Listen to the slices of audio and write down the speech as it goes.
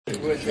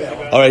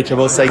All right,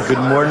 Shabbos say good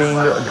morning,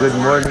 good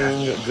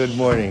morning, good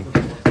morning.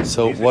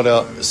 So what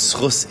a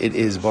schus it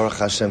is, Baruch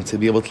Hashem, to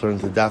be able to learn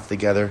the daf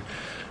together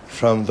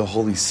from the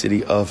holy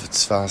city of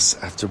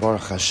Tzfas after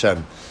Baruch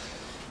Hashem.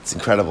 It's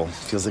incredible. It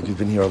feels like we've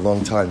been here a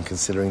long time,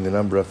 considering the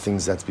number of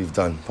things that we've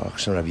done. Baruch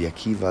Hashem, Rabbi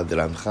Akiva, the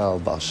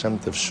Ramchal, Baal Shem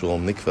Tov, Shul,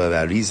 Mikveh,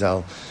 the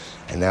Arizal,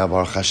 and now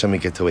Baruch Hashem we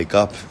get to wake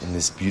up in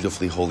this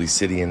beautifully holy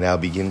city and now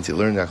begin to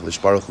learn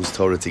HaKadosh Baruch Hu's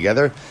Torah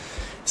together.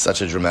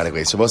 Such a dramatic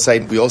way. So both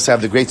sides, we also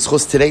have the great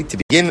schus today to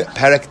begin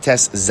Perek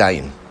Tes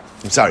Zayin.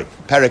 I'm sorry,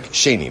 Perek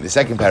Sheni, the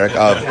second Perek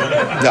of...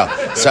 No,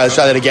 sorry, let's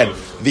try that again.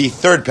 The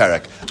third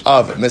Perek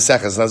of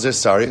Maseches Nazir.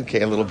 Sorry,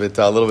 okay, a little bit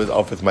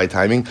off with my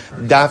timing.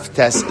 Daf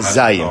Tes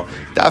Zayin.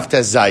 Daf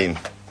Tes Zayin.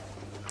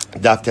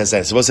 Daf Tes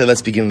Zayin. So both sides,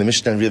 let's begin the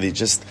Mishnah and really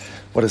just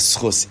what a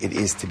schus it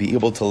is to be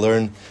able to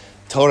learn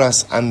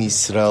Torah's Am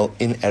Yisrael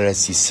in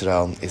Eretz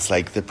Yisrael. It's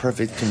like the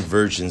perfect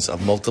convergence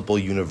of multiple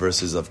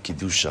universes of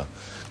Kedusha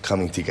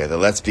coming together.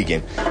 Let's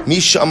begin.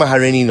 Misha Amar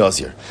Hareini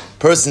Nazir.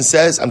 Person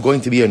says, I'm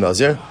going to be a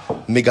Nazir.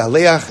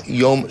 Megaleach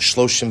Yom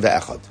Shloshim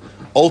Ve'echad.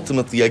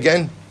 Ultimately,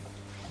 again,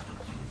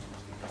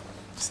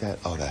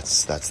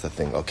 that's the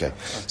thing. Okay.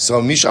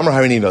 So Misha Amar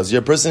Hareini Nazir,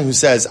 a person who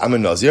says, I'm a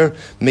Nazir,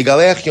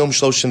 Megaleach Yom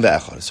Shloshim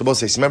Ve'echad. So both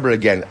say, remember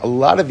again, a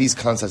lot of these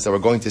concepts that we're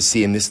going to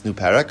see in this new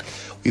parak,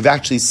 we've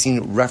actually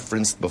seen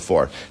referenced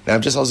before. Now,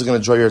 I'm just also going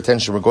to draw your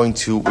attention. We're going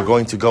to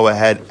go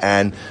ahead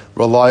and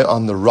rely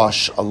on the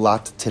Rush a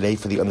lot today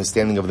for the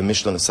understanding of the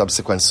Mishnah and the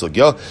subsequent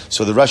sugya.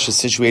 So the Rush is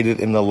situated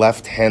in the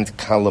left-hand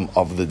column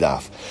of the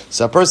daf.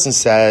 So a person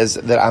says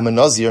that I'm a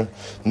Nazir,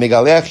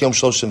 Megaleach Yom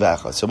Shloshim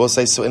Ve'echad. So both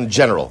say, so in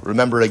general,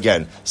 remember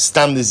again,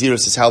 Stam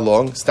Nazirus is how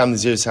long? Stam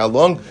Nazirus is how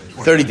long?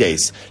 30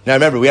 days. Now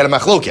remember, we had a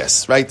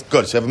machlokes, right?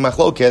 Good. So we have a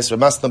machlokes,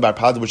 Ramasna Bar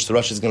Pada, which the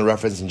Rush is going to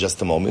reference in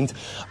just a moment,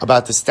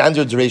 about the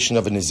standard duration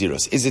of a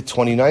Nazirus. Is it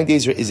 29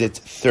 days or is it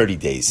 30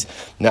 days?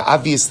 Now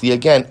obviously,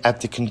 again, at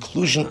the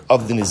conclusion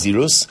of the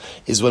Nazirus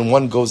is when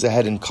one goes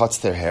ahead and cuts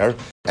their hair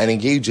and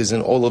engages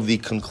in all of the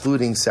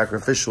concluding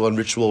sacrificial and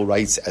ritual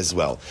rites as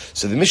well.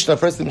 So the Mishnah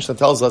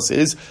tells us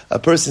is, a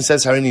person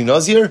says, Hareini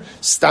Nazir,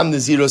 Stam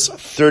Nazirus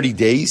 30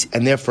 days,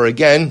 and therefore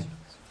again,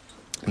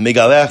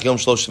 Megaleach Yom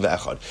Shloshim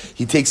Ve'echad.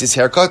 He takes his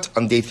haircut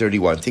on day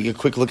 31. Take a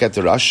quick look at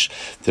the Rush.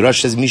 The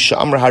Rush says, Misha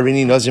Amar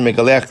Hareini Nazir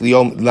Megaleach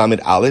Yom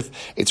Lamed Aleph.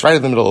 It's right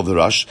in the middle of the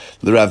Rush.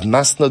 L'Rav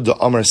Masna do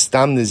Amar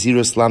Stam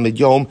Nazirus Lamed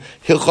Yom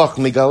Hilchach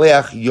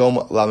Megaleach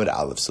Yom Lamed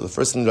Aleph. So the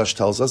first thing the Rush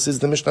tells us is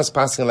the Mishnah is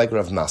passing like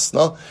Rav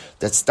Masna,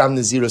 that Stam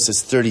Nazirus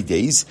is 30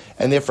 days,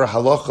 and therefore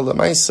Halacha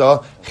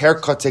L'Maisa,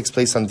 haircut takes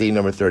place on day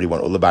number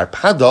 31. Ulabar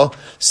Pada,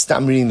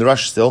 Stam, reading the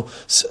Rush still,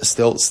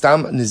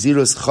 Stam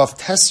Nazirus Chav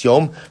Tes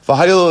Yom,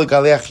 V'Hayel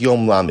L'Galeh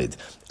Yom Lamid.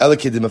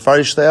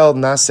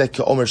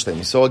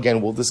 So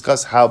again, we'll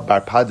discuss how Bar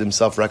Pad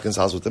himself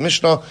reconciles with the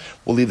Mishnah.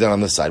 We'll leave that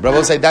on the side. Rabbi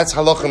will say that's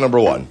halacha number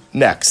one.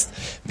 Next,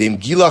 but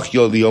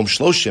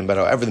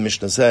however the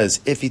Mishnah says,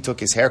 if he took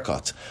his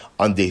haircut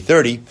on day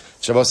 30,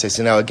 Shabbos says,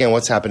 so now again,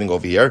 what's happening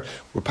over here?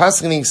 We're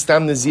passing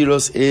Stam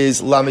Naziros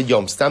is Lamed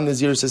Yom. Stam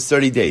Naziros is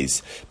 30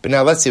 days. But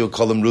now let's say we'll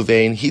call him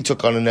Ruvain. He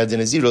took on a Neder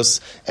Naziros,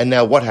 and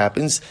now what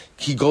happens?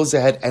 He goes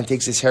ahead and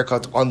takes his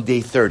haircut on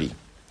day 30.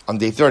 On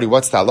day 30,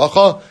 what's the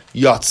halacha?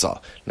 Yatsa.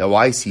 Now,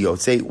 why is he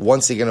Yotze?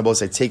 Once again, I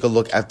say, take a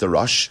look at the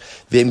Rush.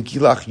 V'im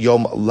gilach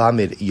yom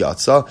lamid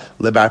yatsa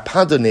lebar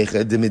pada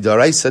neche de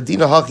midaraisa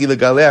dina hachi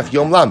legaleach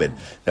yom lamid.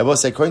 Now, I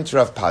say, according to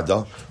Rav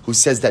Pada, who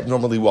says that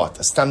normally what?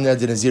 A stam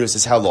neder naziris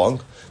is how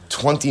long?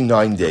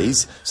 29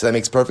 days. So that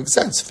makes perfect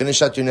sense.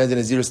 Finish out your neder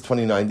naziris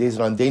 29 days,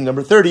 and on day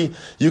number 30,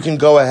 you can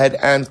go ahead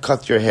and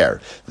cut your hair.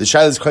 The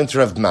shayla is according to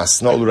Rav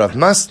Masna. Rav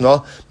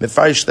Masna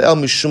mefarish le'el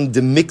mishum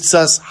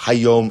demiktsas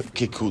hayom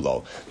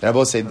kikulo. Now, I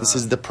will say, this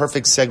is the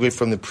perfect segue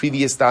from the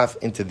previous daf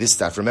into this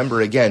daf.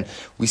 Remember again,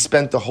 we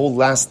spent the whole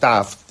last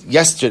daf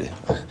yesterday.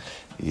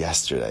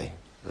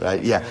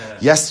 Right? Yeah.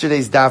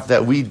 Yesterday's daf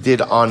that we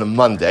did on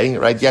Monday,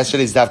 right? So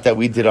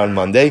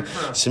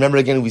remember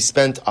again, we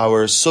spent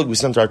our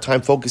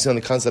time focusing on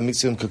the concept of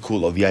Mitzvah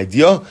Kekulo. The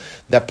idea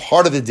that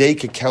part of the day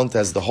could count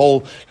as the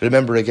whole.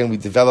 Remember again, we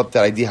developed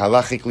that idea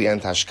halachically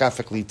and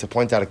hashkafically to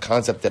point out a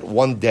concept that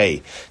one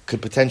day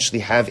could potentially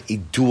have a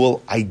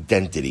dual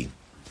identity.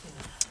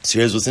 So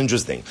here's what's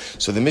interesting.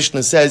 So the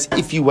Mishnah says,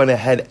 if you went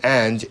ahead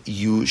and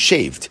you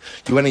shaved,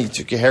 you went and you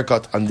took your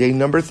haircut on day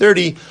number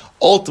 30,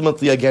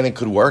 ultimately, again, it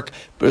could work.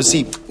 But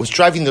see, what's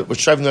driving the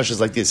Rush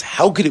is like this.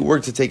 How could it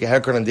work to take a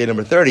haircut on day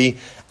number 30?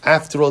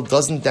 After all,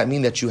 doesn't that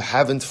mean that you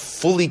haven't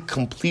fully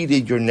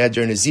completed your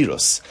Neder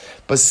Naziros?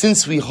 But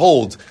since we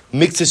hold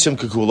Miktzah Shem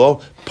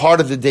Kekulo, part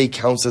of the day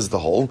counts as the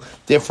whole.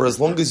 Therefore, as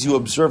long as you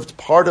observed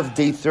part of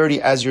day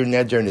 30 as your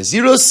Neder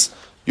Naziros,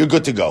 you're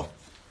good to go.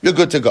 You're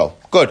good to go.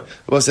 Good.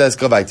 Let's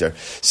go weiter.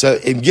 So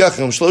the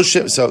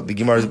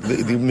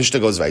Mishnah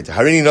goes weiter.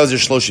 Hareini Nazir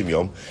Shloshim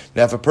Yom.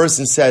 Now, if a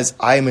person says,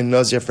 I am a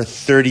Nazir for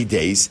 30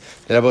 days,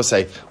 then I will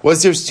say,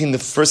 what's the difference between the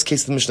first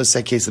case of the Mishnah,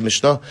 second case of the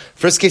Mishnah?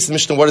 First case of the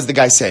Mishnah, what is the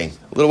guy saying?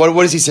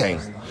 What is he saying?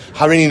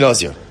 Hareini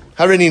Nazir.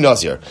 Hareini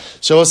Nazir.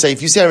 So we'll say,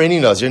 if you say Hareini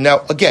Nazir,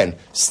 now again,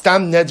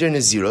 Stam Neder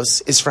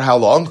Naziros is for how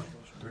long?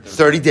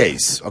 30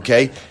 days,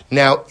 okay?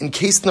 Now, in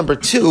case number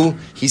 2,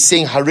 he's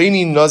saying,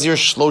 Hareini Nazir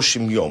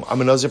Shloshim Yom.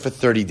 I'm a Nazir for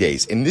 30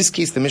 days. In this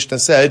case, the Mishnah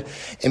said,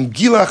 Em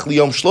Gilach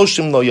Liyom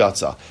Shloshim Lo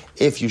Yatza.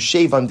 If you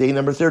shave on day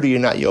number 30, you're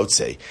not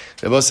Yotzei.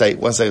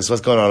 One second, so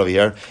what's going on over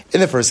here? In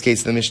the first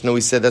case, the Mishnah,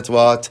 we said that's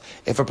what?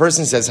 If a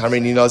person says,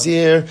 Hareini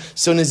Nazir,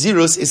 so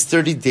Nazirus is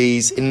 30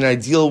 days. In an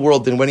ideal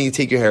world, then when do you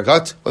take your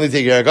haircut? When do you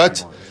take your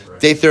haircut?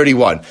 Day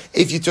 31.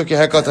 If you took your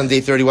haircut on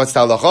day 30, what's the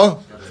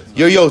halacha?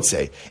 You're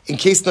Yotzei. In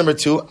case number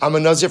 2, I'm a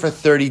Nazir for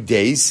 30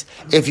 days.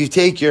 If you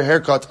take your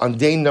haircut on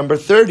day number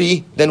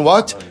 30, then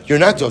what? You're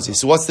not Yotzei.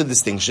 So what's the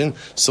distinction?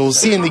 So we'll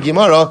see in the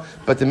Gemara,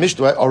 but the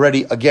Mishnah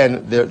already,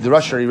 again, the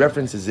Rosh already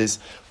references this.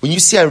 When you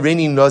say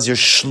Hareini Nazir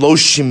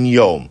Shloshim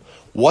Yom,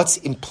 what's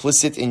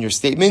implicit in your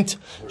statement?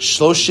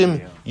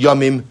 Shloshim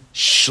Yomim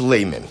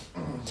Shleimim.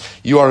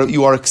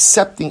 You are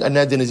accepting a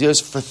Neder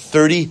Naziros for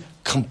 30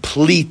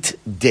 complete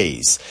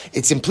days.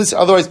 It's implicit.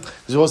 Otherwise,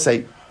 as we'll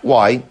say,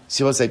 why?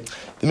 So we'll say,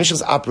 the Mishnah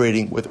is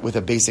operating with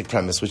a basic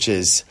premise, which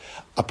is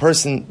a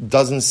person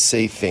doesn't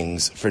say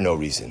things for no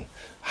reason.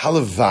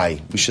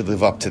 Halavai, we should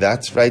live up to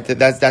that, right?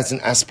 That's an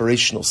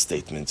aspirational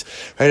statement,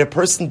 right? A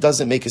person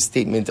doesn't make a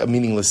statement, a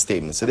meaningless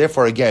statement. So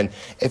therefore, again,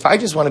 if I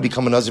just want to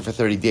become a Nazir for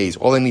 30 days,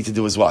 all I need to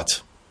do is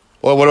what?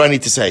 Well, what do I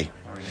need to say?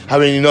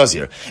 Hareini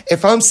Nazir.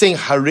 If I'm saying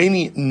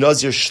Hareini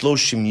Nazir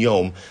Shloshim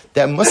Yom,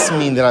 that must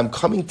mean that I'm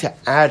coming to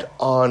add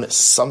on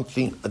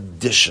something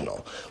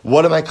additional.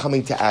 What am I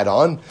coming to add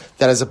on?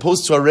 That as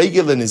opposed to a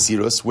regular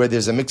Nazirus, where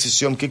there's a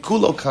Mixus Yom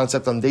Kekulo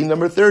concept on day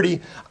number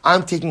 30,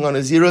 I'm taking on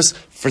Nazirus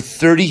for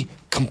 30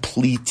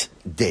 complete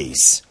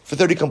days. For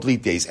 30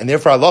 complete days. And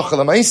therefore, Allah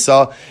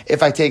Lamaisa,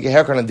 if I take a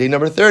haircut on day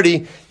number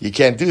 30, you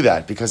can't do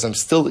that, because I'm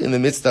still in the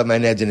midst of my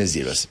Neder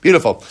Nazirus.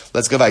 Beautiful.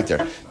 Let's go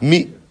weiter.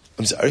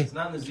 I'm sorry? It's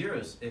not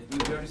Naziris. We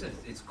already said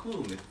it's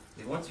cool.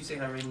 If once you say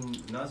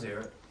Hareini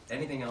Nazir,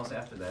 anything else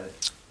after that.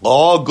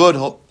 Oh, good.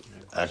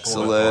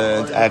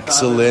 Excellent.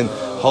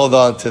 Hold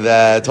on to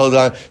that. Hold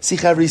on. See,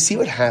 Chavri, see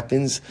what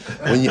happens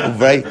when you is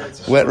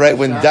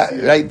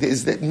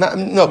that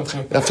no?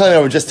 I'm telling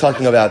you, we're just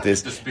talking about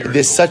this.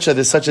 There's such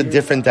a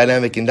different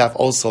dynamic in daf.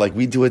 Also, like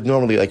we do it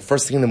normally, like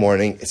first thing in the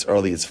morning. It's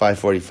early. It's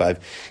 5:45.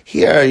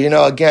 Here,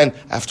 again,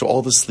 after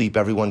all the sleep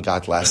everyone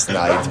got last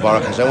night,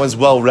 Baruch Hashem, everyone's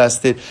well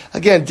rested.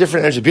 Again,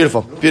 different energy.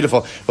 Beautiful,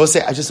 beautiful. We'll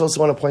say. I just also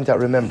want to point out.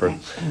 Remember,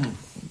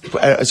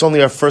 it's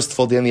only our first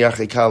full day in the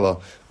Archei Kala.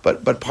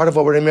 But part of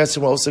what we're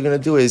also going to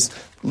do is,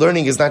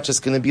 learning is not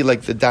just going to be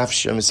like the daf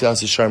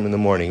Mesilas Yesharim in the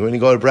morning. We're going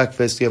to go to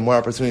breakfast, we have more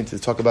opportunity to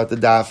talk about the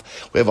daf,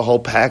 we have a whole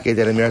packet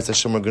that Emiras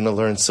Hashem we're going to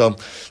learn, so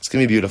it's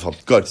going to be beautiful.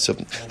 Good, so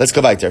let's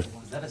go weiter.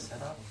 Was that a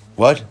setup?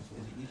 What?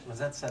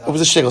 It was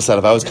a shiggle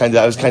setup. I was kind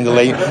of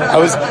late. I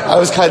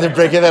was kind of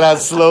breaking that out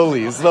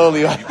slowly.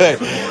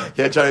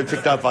 Yeah, trying to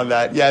pick up on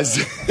that. Yes,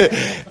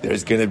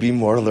 there's going to be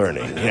more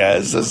learning.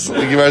 Yes, the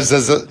Gemara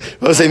says.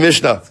 We'll say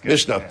Mishnah.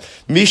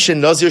 Misha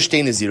Nazir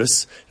Shtei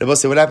Nazirus. We'll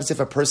say, what happens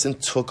if a person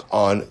took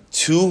on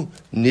 2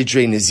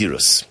 Nidrei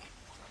Nazirus?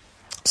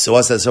 So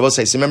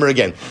remember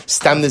again,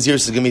 Stam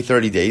Nazirus is going to be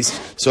 30 days.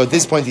 So at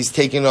this point, he's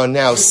taking on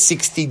now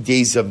 60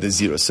 days of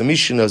Nazirus. So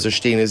Misha Nazir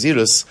Shtei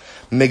Nazirus,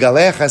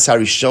 Megalech Has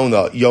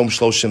Harishona Yom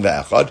Shloshim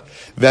Ve'echad,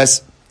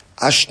 Ves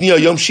Ashniya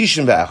Yom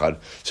Shishim Ve'echad.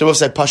 So we'll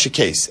say Pasha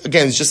case.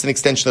 Again, it's just an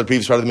extension of the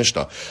previous part of the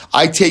Mishnah.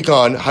 I take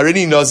on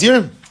Hareini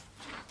Nazir,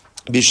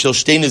 Bishil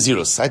Shtei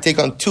Nazirus. I take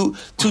on two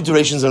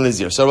durations of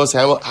Nazir. So I will say,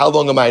 how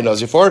long am I a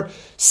Nazir for?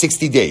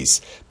 60 days.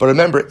 But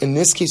remember, in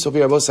this case over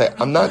here, I will say,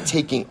 I'm not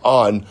taking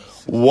on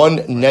one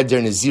Neder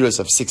Nazirus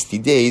of 60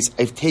 days.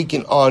 I've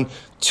taken on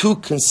 2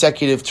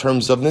 consecutive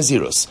terms of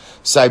Nazirus.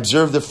 So I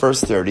observe the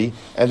first 30,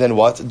 and then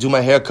what? Do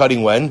my hair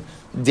cutting when?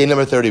 Day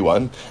number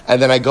 31.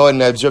 And then I go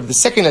and I observe the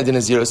second Neder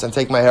Nazirus and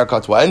take my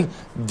haircut when?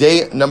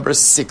 Day number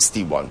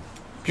 61.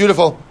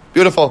 Beautiful.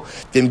 Beautiful.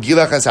 But I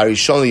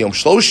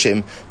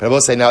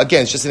will say, now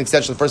again, it's just an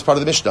extension of the first part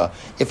of the Mishnah.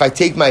 If I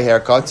take my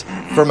haircut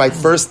for my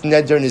first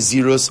Neder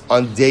Nazirus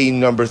on day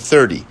number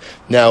 30,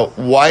 now,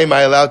 why am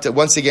I allowed to,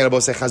 once again, I will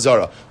say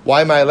Chazara,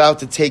 why am I allowed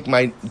to take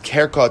my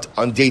haircut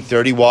on day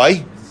 30?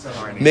 Why?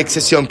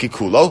 Mixes Yom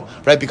Kikulo,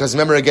 right? Because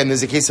remember again,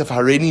 there's a case of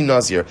Hareini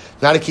Nazir,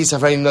 not a case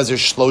of Hareini Nazir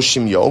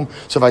Shloshim Yom.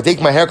 So if I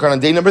take my haircut on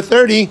day number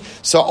 30,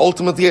 so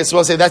ultimately, so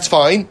I'll say that's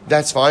fine.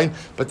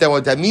 But then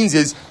what that means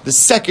is the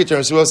second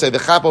term. So we'll say the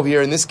chap over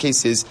here in this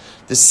case is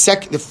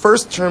the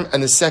first term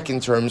and the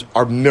second terms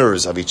are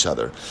mirrors of each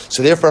other.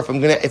 So therefore,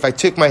 if I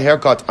took my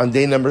haircut on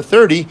day number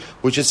 30,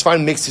 which is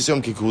fine, Mixes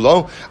Yom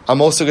Kikulo, I'm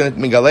also going to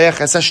Megaleach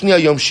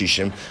Hasashniya Yom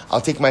Shishim.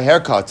 I'll take my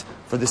haircut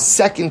for the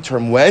second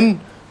term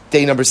when?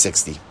 Day number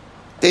 60.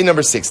 Day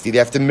number 60. They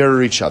have to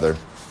mirror each other.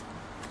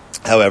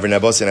 However,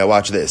 Nabose, now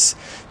watch this.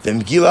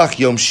 V'mgilach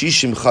yom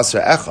shishim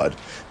chasra echad.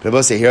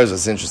 Nabose, here's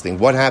what's interesting.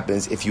 What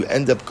happens if you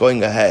end up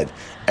going ahead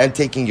and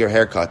taking your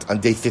haircut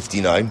on day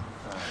 59?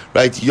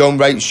 Right? Yom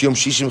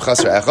shishim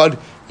chasra echad.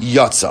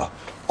 Yatsa.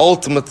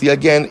 Ultimately,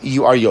 again,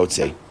 you are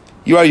yotzei.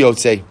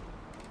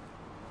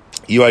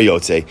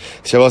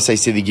 Shabbos, I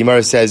see the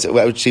Gemara says,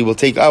 actually, we'll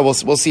see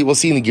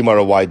in the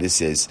Gemara why this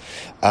is.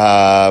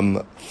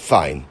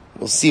 Fine.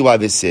 We'll see why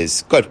this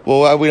is. Good.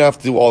 Well, we don't have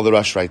to do all the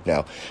rush right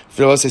now.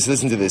 Rabbi says,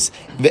 listen to this.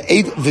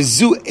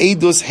 V'zu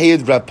eidos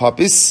heyed Rab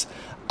Papis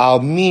al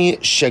mi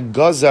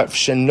shegazar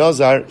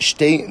shenazar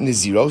shtei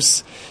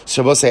niziros.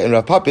 So Rabbi say, and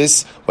Rab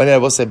Papis, when I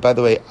will say, by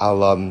the way,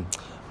 I'll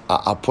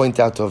point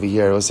out over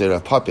here, I will say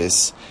Rab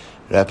Papis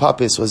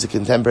was a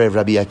contemporary of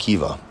Rabbi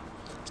Akiva.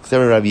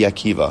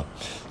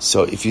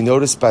 So if you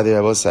notice by the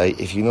Rabbi,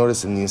 if you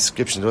notice in the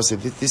inscription, Rabbi say,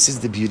 this is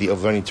the beauty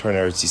of learning Torah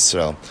in Eretz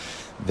Yisrael,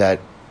 that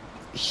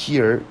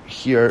here,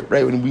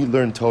 right, when we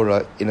learn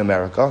Torah in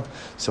America,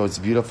 so it's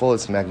beautiful,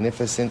 it's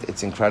magnificent,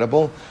 it's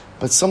incredible,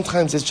 but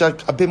sometimes it's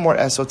just a bit more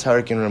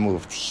esoteric and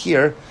removed.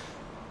 Here,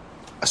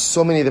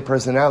 so many of the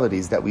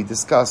personalities that we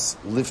discuss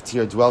lived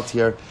here, dwelt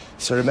here.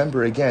 So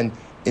remember again,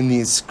 in the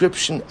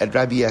inscription at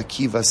Rabbi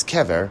Akiva's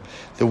kever,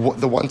 the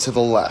one to the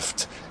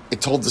left,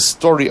 it told the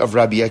story of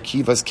Rabbi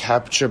Akiva's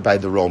capture by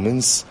the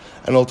Romans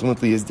and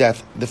ultimately his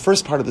death. The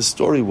first part of the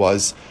story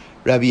was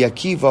Rabbi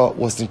Akiva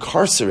was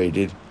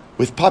incarcerated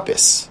with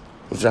Papis,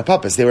 with Rav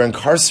Papis. They were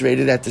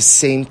incarcerated at the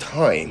same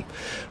time,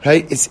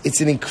 right? It's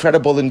an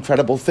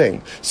incredible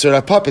thing. So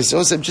Rav Papis,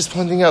 also I'm just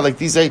pointing out, like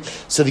these are,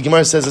 so the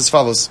Gemara says as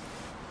follows.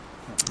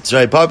 So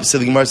Rabbi Papis, so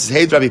the Gemara says,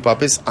 hey Rabbi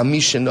Papis,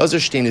 Amisha Nazar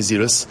Shtei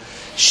Nazirus,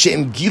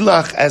 She'em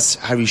Gilach es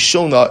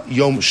Harishona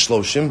Yom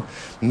Shloshim,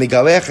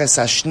 Megalech es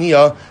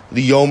Hashniya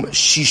Liyom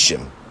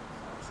Shishim.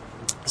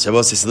 So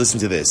Rabbi says, listen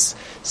to this.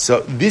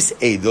 So this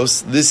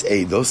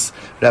Eidos,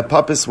 Rav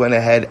Papis went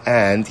ahead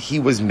and he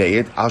was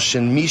made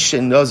Ashen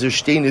Misha Nazir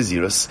Shtei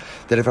Nazirus,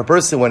 that if a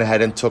person went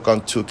ahead and took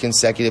on 2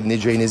 consecutive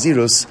Nidrei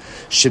Nazirus,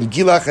 Shem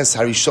Gilach es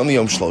Harishon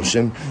Yom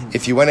Shloshim,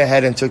 if you went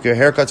ahead and took your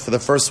haircut for the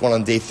first one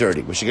on day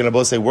 30, which you're going to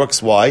both say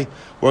works why?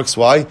 Because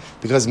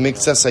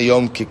Miktzah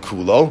Sayom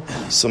Kikulo,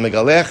 so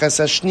Megalech es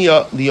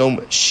Hashniya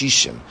Liyom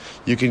Shishim.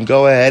 You can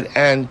go ahead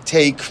and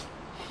take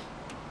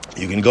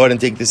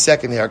the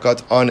second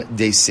haircut on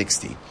day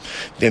 60.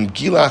 Then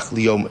gilach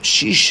liyom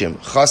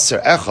shishim chaser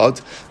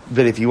echad.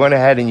 But if you went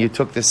ahead and you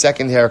took the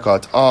second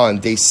haircut on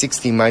day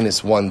 60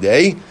 minus 1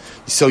 day,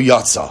 so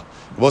yatsa.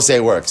 We'll say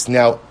it works.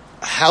 Now,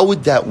 how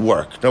would that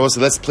work? Now,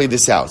 so let's play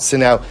this out. So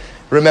now,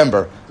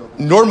 remember,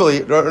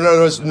 normally,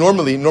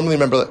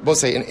 remember, we'll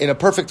say in a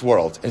perfect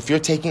world, if you're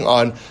taking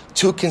on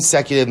 2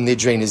 consecutive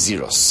nidrei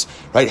naziros,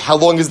 right? How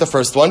long is the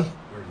first one?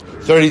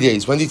 30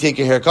 days. When do you take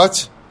your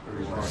haircut?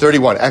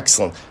 31.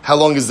 Excellent. How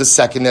long is the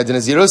second Neder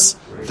Nazirus?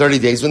 30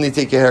 days. When do you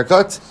take your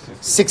haircut?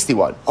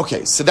 61.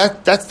 Okay, so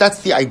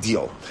that's the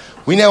ideal.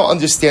 We now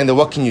understand that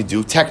what can you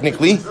do?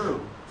 Technically,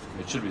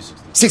 it should be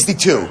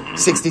 62.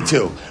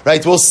 62.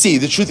 Right? We'll see.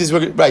 The truth is,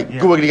 we're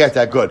going to get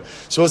that. Good.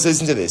 So let's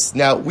listen to this.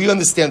 Now, we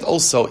understand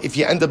also, if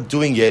you end up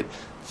doing it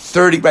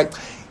 30, right?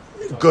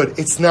 Good.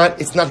 It's not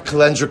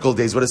calendrical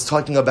days. What it's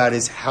talking about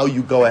is how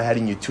you go ahead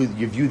and you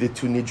view the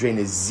 2 Nidrei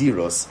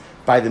Naziros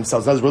by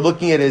themselves. As we're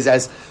looking at it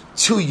as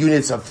 2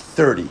 units of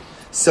 30.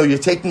 So you're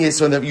taking it,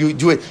 so you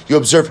do it, you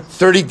observe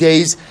 30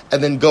 days,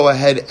 and then go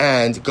ahead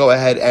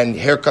and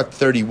haircut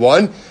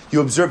 31. You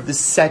observe the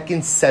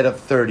second set of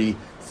 30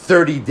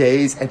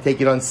 days, and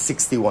take it on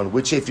 61,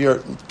 which if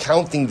you're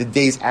counting the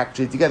days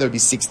actually together, would be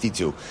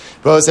 62.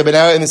 But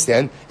now I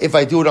understand, if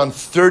I do it on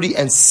 30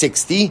 and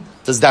 60,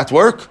 does that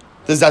work?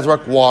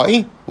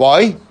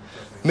 Why?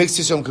 Makes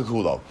you some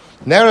kakulo.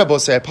 Now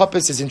Rabbi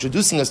Papis is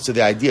introducing us to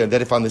the idea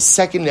that if on the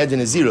second Neder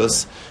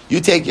Nazirus you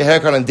take your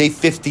haircut on day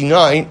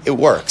 59, it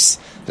works.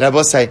 Then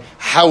Rabbi say,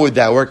 how would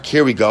that work?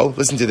 Here we go.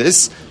 Listen to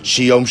this.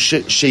 Sheyom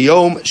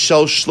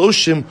shel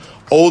shloshim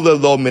ola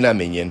lo min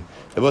haminyan.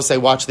 Rabbi say,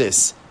 watch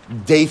this.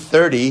 Day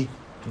 30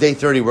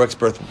 works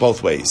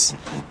both ways.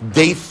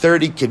 Day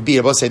 30 could be,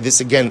 Rabbi say this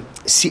again.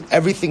 See,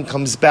 everything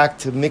comes back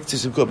to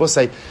Miktzah Sukkot. Rabbi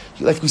say,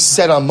 like we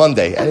said on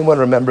Monday. Anyone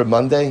remember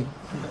Monday?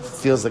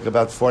 Feels like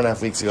about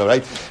 4.5 weeks ago,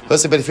 right?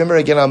 But if you remember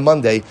again on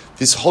Monday,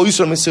 this whole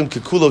Yisrael Mitzvah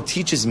Kikulo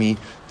teaches me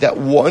that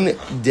one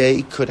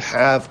day could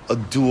have a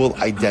dual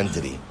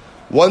identity.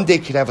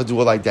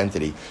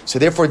 So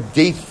therefore,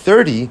 day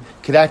 30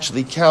 could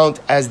actually count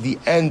as the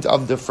end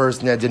of the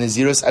first Neder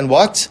Nazirus, and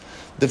what?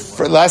 The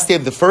last day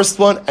of the first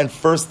one and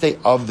first day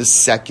of the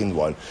second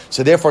one.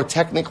 So therefore,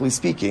 technically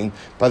speaking,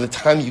 by the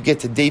time you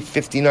get to day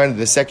 59 of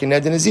the second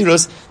Neder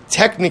Nazirus,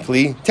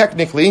 technically,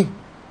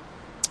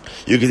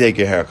 you can take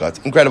your haircut.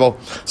 Incredible.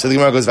 So the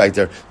Gemara goes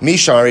weiter.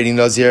 Misha Harini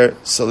Nazir.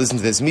 So listen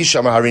to this. Misha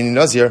Harini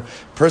Nazir.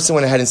 Person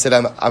went ahead and said,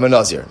 I'm a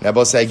Nazir. Now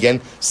both say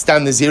again,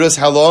 Stam Nazirus,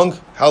 how long?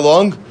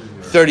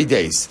 30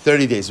 days.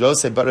 Both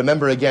say, but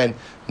remember again,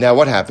 now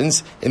what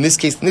happens? In this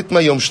case,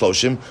 Nitma Yom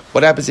Shloshim.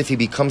 What happens if he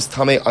becomes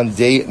Tameh on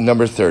day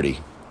number 30?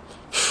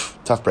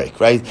 Tough break,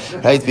 right?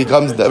 It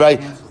becomes,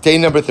 day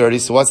number 30.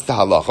 So what's the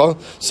halacha?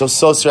 So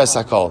stress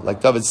hakol.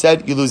 Like David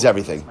said, you lose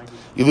everything.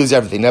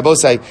 Now, both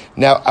say,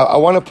 I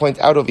want to point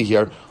out over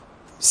here,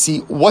 see,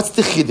 what's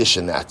the chiddush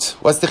in that?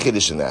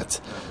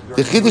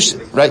 The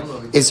chiddush, right,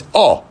 is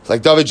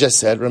like David just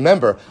said.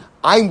 Remember,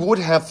 I would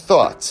have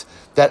thought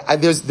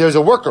that there's a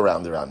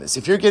workaround around this.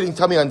 If you're getting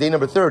tummy on day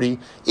number 30,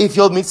 if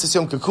you'll mitzvah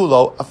yom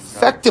kikulo,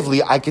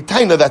 effectively I could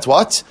tell you that's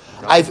what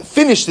I've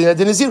finished in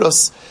the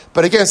Naziros.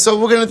 But again, so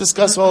we're going to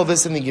discuss all of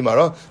this in the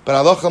Gemara. But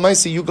Allah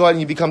Chamaisi, you go out and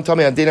you become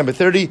tummy on day number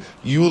 30,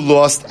 you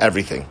lost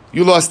everything.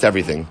 You lost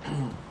everything.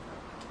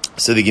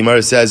 So the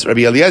Gemara says,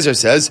 Rabbi Eliezer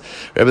says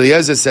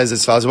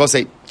as follows. We'll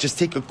say, just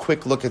take a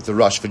quick look at the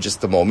Rush for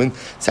just a moment.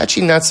 It's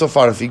actually not so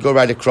far if you go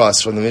right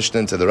across from the Mishnah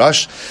into the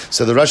Rush.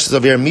 So the Rush is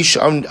over here, Misha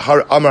Amar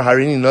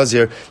Harini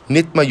Nazir,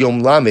 Nitma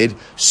Yom Lamed,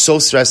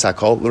 Sosra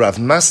Sakol, Rav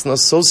Masna,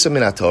 Sosa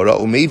Minatora,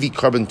 Umevi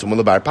Carbon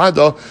Tumula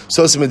Barpado,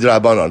 Sosa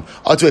Midrabanon.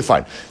 All the way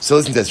fine. So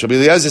listen to this. Rabbi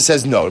Eliezer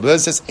says no. Rabbi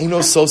Eliezer says, Eino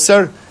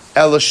Soser,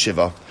 Ela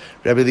Shiva.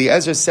 Rabbi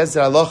Eliezer says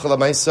that Allah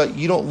Chalamaysa,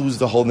 you don't lose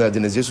the whole Neder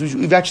Naziris.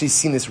 We've actually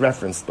seen this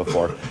referenced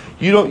before.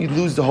 You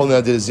lose the whole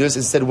Neder Naziris.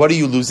 Instead, what are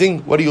you losing?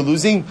 What are you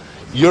losing?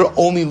 You're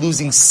only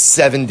losing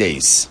 7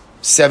 days.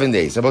 7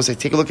 days. I'm about to say,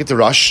 take a look at the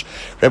Rush.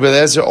 Rabbi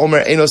Eliezer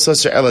Omer Eino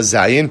Soser Ela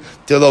Zayin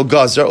Delo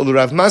Gazer Ulu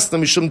Rav Masna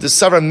Mishum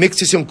Desavra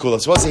Mixisium Kula.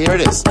 So I'll say, here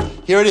it is.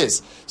 Here it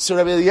is. So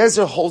Rabbi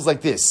Eliezer holds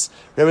like this.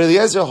 Rabbi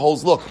Eliezer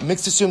holds, look,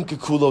 Mixisium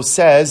Kikulo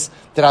says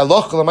that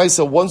Allah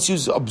Chalamaysa, once you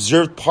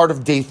observed part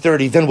of day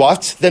 30, then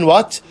what? Then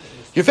what?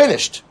 You're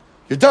finished.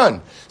 You're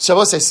done. So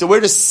I'll say, so where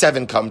does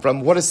 7 come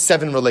from? What does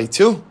 7 relate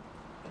to?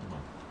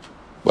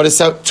 What is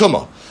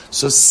Tumah?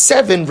 So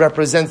 7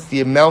 represents the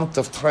amount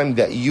of time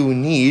that you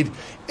need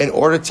in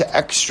order to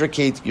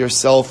extricate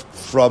yourself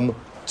from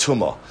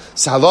Tumah.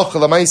 So halacha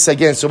l'maisa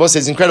again, so Rabbi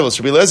says incredible.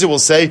 So Rabbi Eliezer will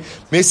say,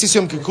 Mesis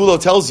Yom Kikulo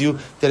tells you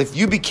that if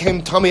you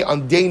became tummy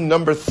on day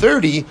number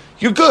 30,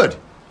 you're good.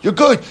 You're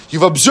good.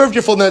 You've observed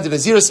your full Neder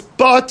Naziris,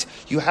 but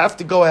you have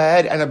to go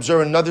ahead and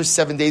observe another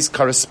 7 days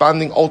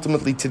corresponding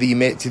ultimately to the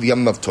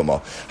Yom of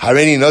Tumah.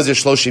 Hareini Nazir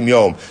Shloshim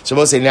Yom. So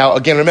we'll say now,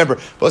 again, remember,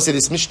 we'll say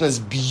this Mishnah is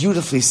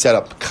beautifully set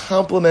up.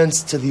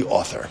 Compliments to the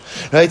author.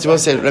 Right? So we'll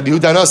say Rabbi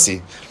Yehuda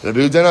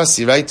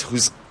Nasi, right?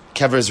 Whose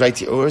kever is right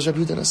here. Where is Rabbi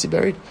Yehuda Nasi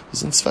buried?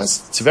 He's in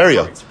Tzfas?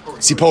 Tveria.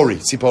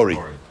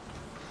 Sipori.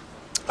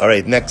 All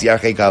right, next,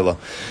 Yarchei Kala.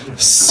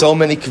 So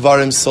many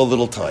kvarim, so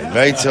little time,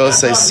 right? So we'll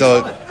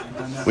say,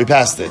 we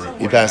passed it.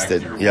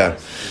 Yeah.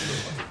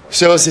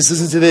 So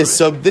listen to this.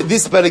 So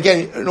this, but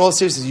again, in all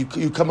seriousness,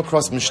 you come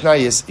across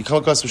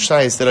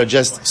Mishnayos that are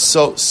just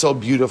so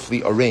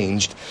beautifully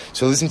arranged.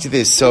 So listen to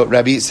this. So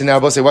now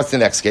Abba say, what's the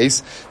next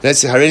case? Let's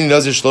say Hareini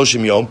Nazir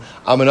Shloshim Yom.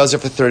 I'm a Nazir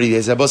for 30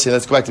 days. Abba say,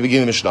 let's go back to the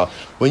beginning of the Mishnah.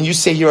 When you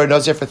say you're a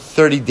Nazir for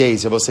 30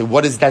 days, Abba say,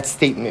 what does that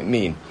statement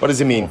mean? What does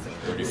it mean?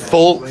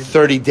 Full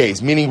 30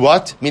 days. Meaning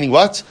what?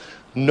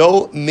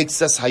 No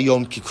mixas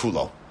hayom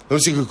kikulo.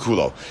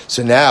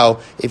 So now,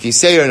 if you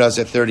say you're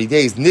Nazir 30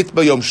 days,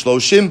 nitba yom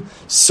shloshim,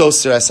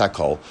 soser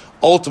esakol.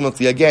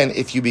 Ultimately, again,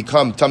 if you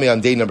become tummy on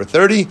day number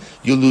 30,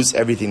 you lose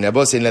everything. Now,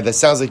 that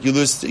sounds like you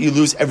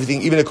lose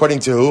everything, even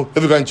according to who?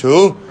 Even according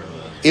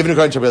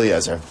to Rabbi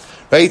Eliezer.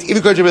 Right? Even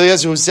according to Rabbi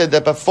Eliezer, who said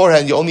that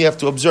beforehand you only have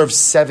to observe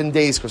 7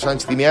 days corresponding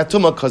to the Miyat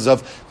Tumah because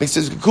of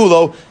Mixas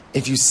Kikulo.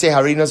 If you say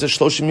Hareini Nazir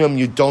Shloshim Yom,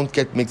 you don't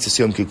get Mixas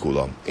Yom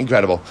Kikulo.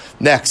 Incredible.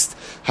 Next,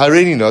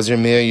 Hareini Nazir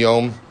Mea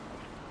Yom.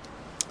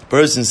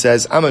 Person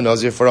says, I'm a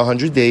Nazir for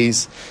 100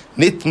 days.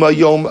 Nitma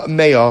Yom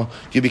Mea.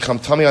 You become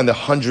tummy on the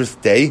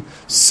 100th day.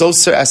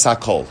 Soser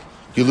esakol.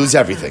 You lose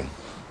everything.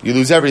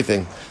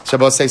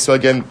 Shabbos say, so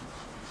again,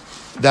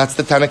 that's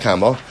the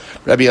Tanakama.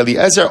 Rabbi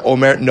Eliezer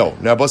Omer, no.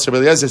 Now, Rabbi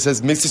Eliezer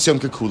says, Mixis Yom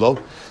Kekulo.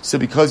 So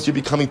because you're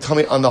becoming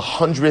tummy on the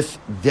 100th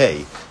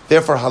day,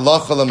 therefore,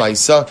 halacha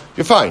l'maisa,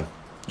 you're fine.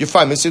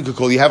 Mixis Yom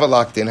Kekulo, you have it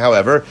locked in.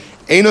 However,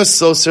 Eino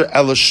Soser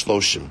Ela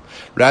Shloshim.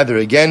 Rather,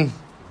 again,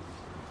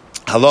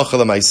 halacha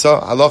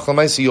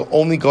l'maisa, you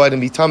only go ahead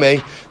and be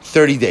tamei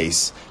 30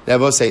 days. Now, I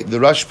will say, the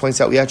Rush points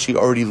out we actually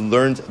already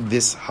learned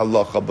this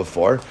halacha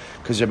before,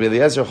 because Rabbi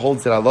Eliezer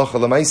holds that halacha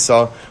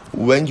l'maisa,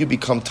 when you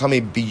become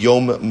tamei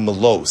biyom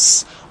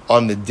melos,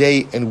 on the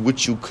day in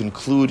which you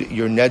conclude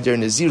your neder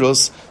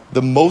naziros,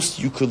 the most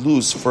you could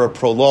lose for a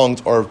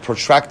prolonged or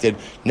protracted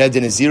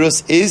neder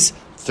naziros is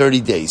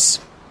 30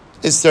 days.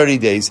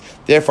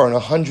 Therefore, on a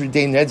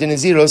 100-day neder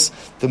naziros,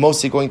 the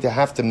most you're going to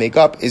have to make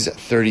up is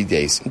 30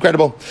 days.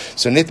 Incredible.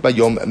 So nitba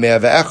yom mea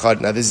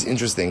ve'echad. Now this is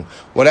interesting.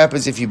 What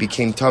happens if you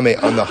became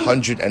tamei on the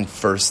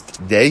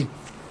 101st day?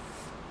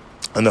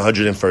 On the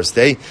 101st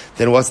day,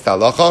 then what's the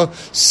halacha?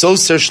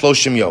 Soser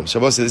shloshim yom.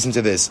 Shabbos, listen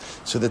to this.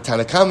 So the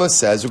Tanakama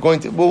says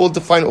we'll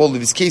define all of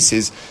these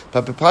cases,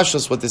 but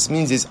b'pashtos, what this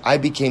means is I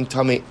became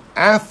tamei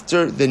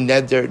after the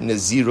neder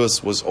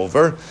naziros was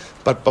over,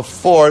 but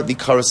before the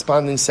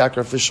corresponding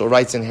sacrificial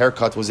rites and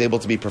haircut was able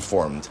to be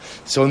performed.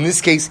 So in this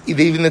case,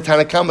 even the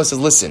Tanakama says,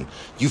 listen,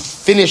 you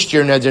finished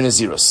your neder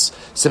naziros.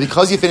 So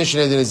because you finished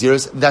your neder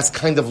naziros, that's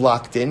kind of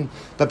locked in.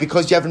 But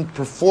because you haven't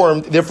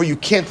performed, therefore you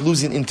can't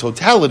lose it in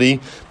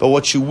totality. But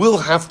what you will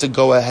have to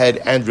go ahead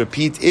and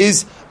repeat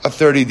is a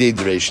 30-day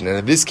duration. And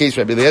in this case,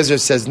 Rabbi Eliezer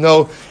says,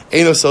 no,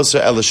 eino soser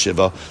ela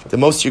shiva. The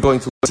most you're going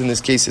to lose in this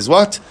case is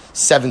what?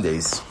 7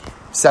 days.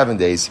 7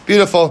 days.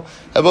 Beautiful.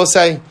 I will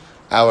say,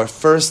 our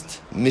first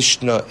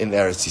Mishnah in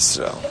Eretz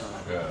Yisrael.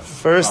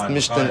 First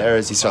Mishnah in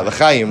Eretz Yisrael.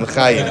 L'chaim.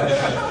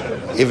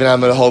 Even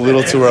I'm a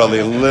little too early.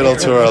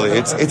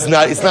 It's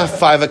not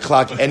 5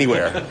 o'clock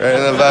anywhere. Right?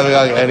 It's not 5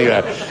 o'clock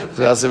anywhere.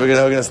 So we're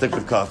gonna stick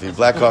with coffee.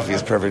 Black coffee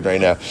is perfect right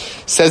now.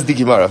 Says the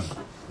Gemara.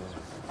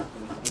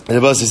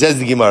 Says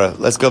the Gemara.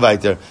 Let's go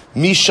back there.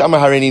 Mishama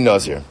harini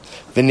nazir.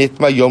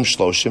 V'nitma yom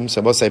shloshim.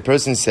 So a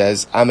person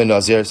says, I'm a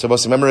nazir. So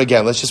remember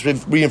again, let's just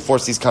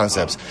reinforce these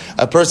concepts.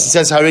 A person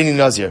says, harini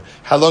nazir.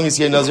 How long is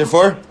he a nazir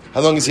for?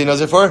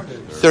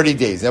 30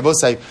 days. Now, both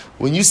say,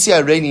 when you see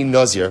harini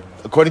nazir,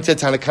 according to the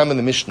Tanakam and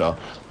the Mishnah,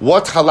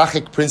 what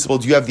halachic principle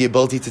do you have the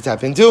ability to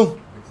tap into?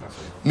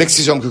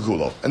 Mixes Yom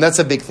Kikulo. And that's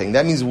a big thing.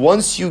 That means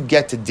once you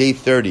get to day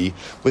 30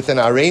 with an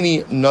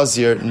harini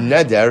nazir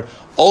neder,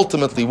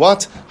 ultimately,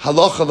 what?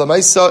 Halacha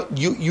lamaisa,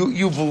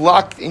 you've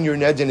locked in your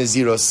neder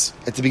naziros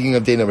at the beginning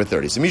of day number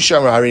 30. So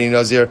Misham harini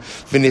nazir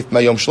v'nit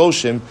mayom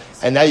shloshim,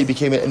 and now you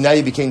became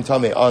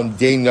tameh on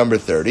day number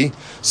 30.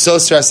 So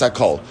stress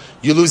hakol,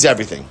 you lose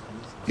everything.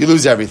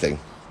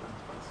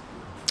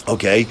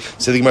 Okay,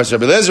 so the Gemara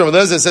Rabbi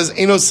Eliezer says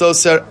eno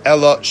soser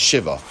ela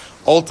shiva.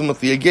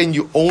 Ultimately, again,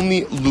 you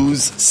only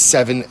lose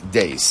 7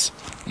 days.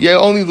 You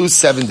only lose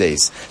 7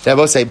 days. Now, I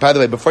will say, by the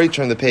way, before you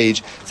turn the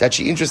page, it's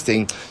actually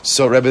interesting.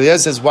 So, Rabbi Eliezer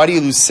says, why do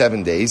you lose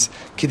 7 days?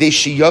 Kidei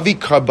shiyavi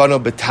karbano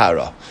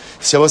betara.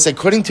 So, I will say,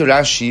 according to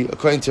Rashi,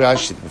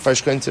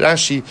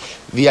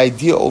 the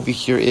idea over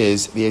here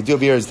is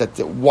that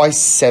why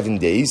 7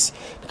 days?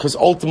 Because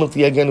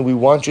ultimately, again, we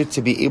want you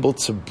to be able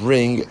to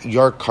bring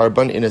your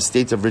carbon in a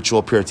state of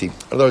ritual purity.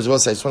 In other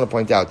words, I just want to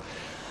point out,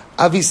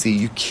 obviously,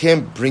 you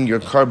can't bring your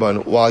carbon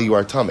while you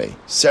are tameh.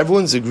 So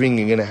everyone's agreeing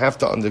you're going to have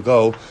to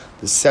undergo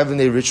the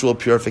 7-day ritual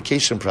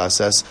purification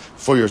process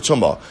for your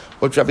tumah.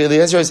 What Rabbi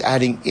Eliezer is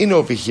adding in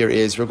over here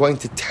is we're going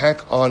to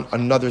tack on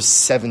another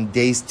 7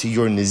 days to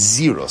your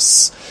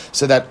nazirus,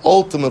 so that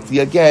ultimately,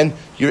 again,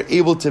 you're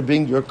able to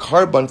bring your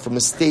carbon from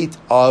a state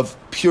of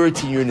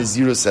purity in your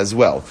nazirus as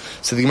well.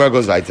 So the Gemara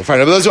goes right there. Fine.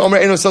 Rabbi Eliezer Omer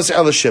Eno Soser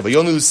Ela Shiva. You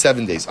only lose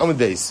 7 days. Amud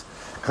days.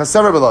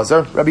 Chasav Rabbi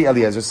Eliezer.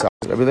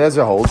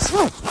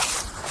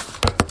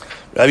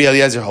 Rabbi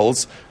Eliezer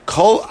holds.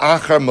 Kol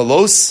achar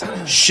melos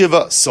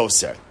shiva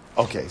soser.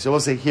 Okay, so we'll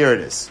say here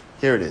it is.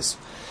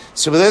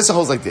 So Rabbi Eliezer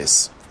holds like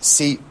this.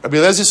 See, Rabbi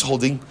Eliezer is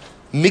holding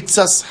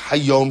mitzas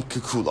hayom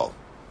kekulo.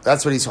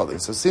 That's what he's holding.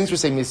 So since we're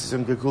saying mitzas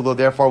hayom kekulo,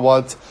 therefore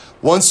what?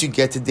 Once you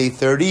get to day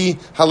 30,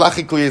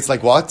 halachically it's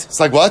like what?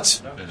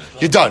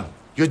 You're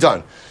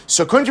done.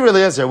 So according to Rabbi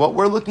Eliezer, what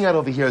we're looking at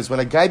over here is when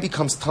a guy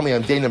becomes tamei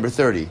on day number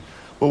 30,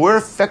 what we're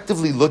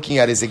effectively looking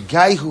at is a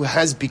guy who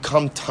has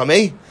become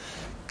tamei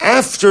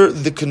after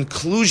the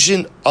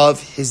conclusion of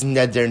his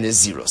neder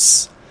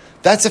nazirus.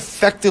 That's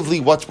effectively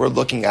what we're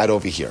looking at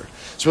over here.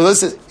 So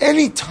this is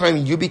any time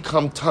you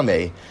become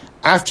tameh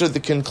after the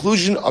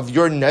conclusion of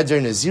your neder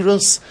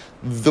nazirus,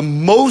 the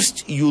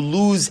most you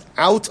lose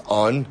out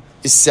on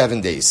is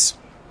 7 days.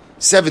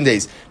 7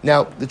 days.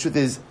 Now, the truth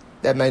is,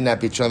 that might not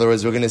be true. In other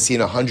words, we're going to see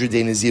in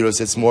 100-day nazirus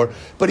it's more,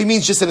 but he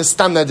means just in a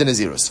stam neder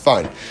nazirus.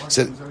 Fine.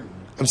 So,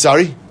 I'm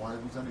sorry?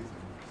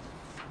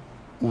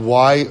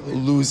 Why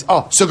lose?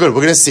 Oh, so good.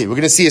 We're going to see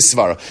his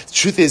svara. The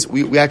truth is,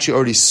 we actually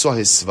already saw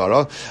his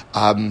svara.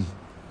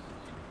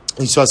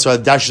 We saw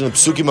Darshan of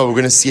Psukim, but we're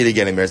going to see it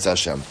again in Meretz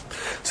Hashem.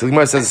 So the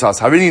Gemara says this house.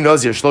 Harini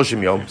Nazir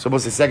Shloshim Yom. So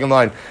both the second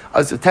line.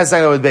 Test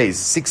line with base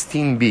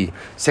 16b.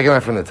 Second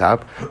line from the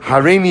top.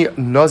 Harini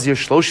Nazir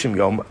Shloshim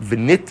Yom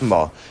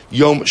V'nitma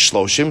Yom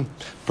Shloshim.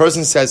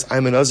 Person says,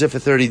 I'm a Nazir for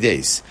 30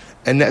 days.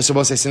 And so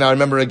both say, so now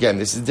remember again,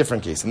 this is a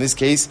different case. In this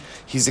case,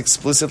 he's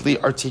explicitly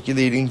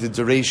articulating the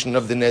duration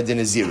of the Neder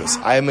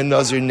Nazirus. I am a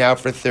Nazir now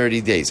for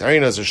 30 days.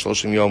 Harini Nazir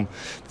Shloshim Yom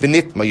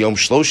V'nitma Yom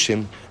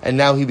Shloshim. And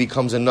now he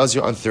becomes a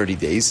Nazir on 30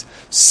 days.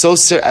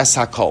 Soser es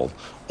hakol.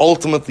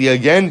 Ultimately,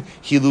 again,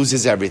 he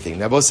loses everything.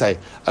 Now, both say,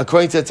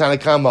 according to the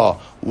Tanakama,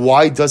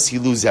 why does he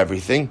lose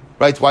everything?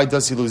 Right? Why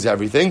does he lose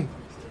everything?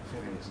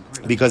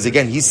 Because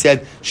again, he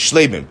said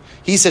shleimim.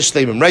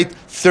 Right?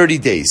 30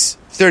 days.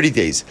 30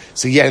 days.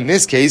 So yeah, in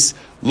this case,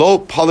 lo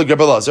palag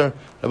Rabbi Elazar.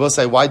 Rabbi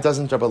say, why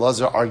doesn't Rabbi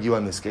Elazar argue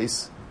on this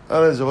case?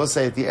 Rabbi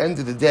say, at the end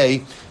of the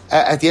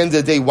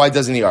day, why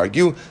doesn't he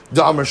argue?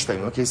 The Amr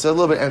Shleim. Okay, so a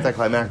little bit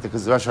anticlimactic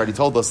because the Rashi already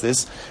told us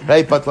this,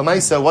 right? But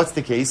Lamaisa, what's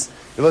the case?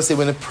 Rabbi say,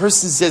 when a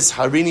person says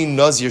Harini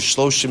Nazir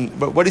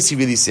Shloshim, what is he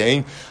really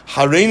saying?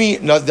 Harini,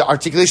 the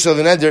articulation of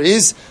the neder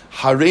is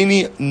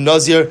Harini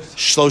Nazir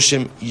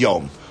Shloshim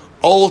Yom.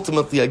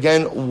 Ultimately,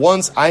 again,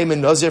 once I am a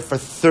Nazir for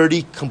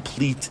 30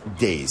 complete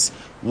days.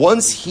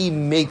 Once he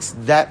makes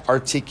that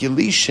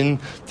articulation,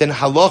 then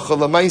halacha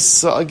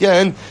lamaisa,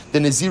 again, the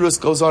Nazirus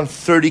goes on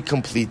 30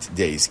 complete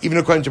days. Even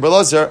according to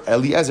Eliezer,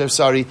 and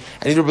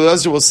even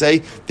Eliezer will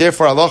say,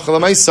 therefore, halacha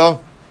lamaisa,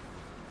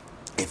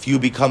 if you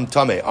become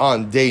tameh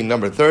on day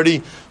number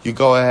 30, you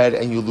go ahead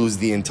and you lose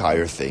the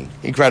entire thing.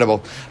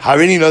 Incredible.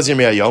 Harini Nazir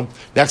Me'ayom.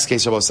 Next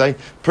case, I will say,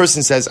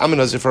 person says, I'm a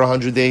Nazir for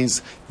 100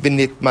 days,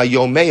 Vinit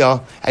Mayom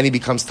Me'ah, and he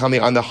becomes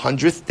tameh on the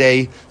 100th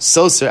day,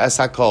 Soser es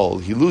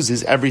hakol. He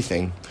loses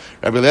everything.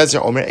 Rabbi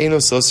Eliezer Omer Eino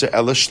Soser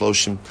Ela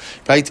Shloshim.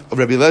 Right?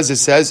 Rabbi Eliezer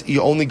says,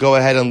 you only go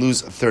ahead and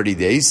lose 30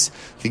 days.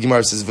 The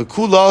Gemara says,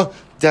 V'kula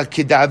The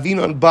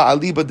Kedavinon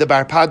Ba'aliba de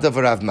Barpada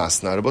v'Rav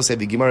Masna. Rabbi say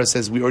the Gemara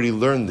says we already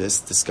learned this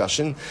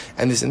discussion,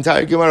 and this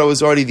entire Gemara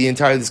was already the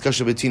entire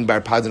discussion between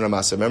Barpada and Rav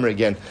Masna. Remember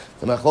again,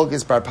 the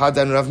Machlokes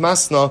Barpada and Rav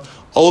Masna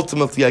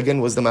ultimately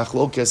again was the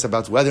Machlokes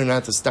about whether or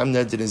not the Stam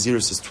Neder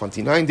Nazirus is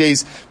 29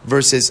 days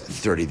versus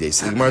 30 days.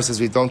 So the Gemara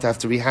says we don't have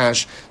to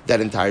rehash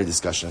that entire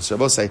discussion. So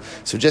Rabbi say,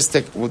 so just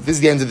take, well, this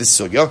is the end of this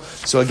sugya.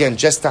 So again,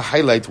 just to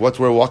highlight what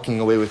we're walking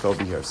away with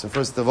over here. So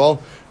first of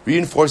all,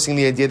 reinforcing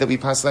the idea that we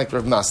pass like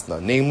Rav Masna,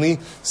 namely,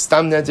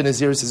 Stam Neder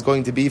Nazirus is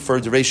going to be for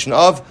a duration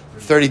of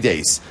 30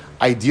 days.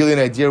 Ideally, in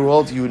an ideal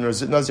world, you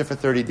Nazir for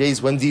 30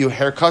 days. When do you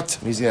haircut?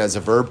 I'm using it as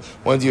a verb.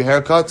 When do you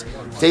haircut?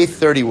 Day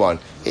 31.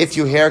 If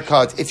you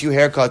haircut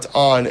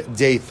on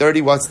day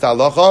 30, what's the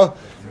halacha?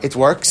 It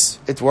works.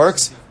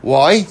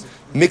 Why?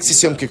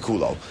 Mixis yom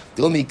kekulo.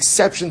 The only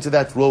exception to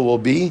that rule will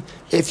be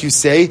if you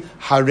say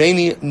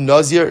Hareini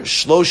Nazir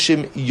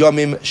Shloshim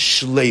Yomim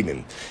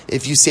Shleimim.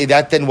 If you say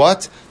that, then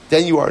what?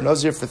 Then you are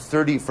Nazir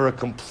for a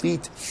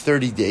complete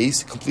 30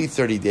 days,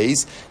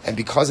 and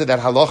because of that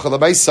halacha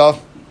l'maisa,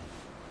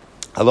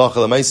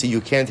 you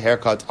can't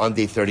haircut on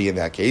day 30 in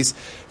that case.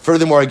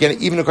 Furthermore, again,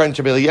 even according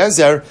to Rabbi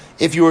Eliezer,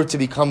 if you were to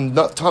become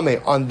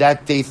tameh on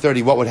that day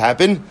 30, what would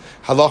happen?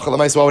 Halacha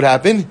l'maisa, what would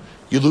happen?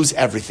 You lose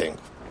everything.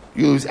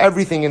 You lose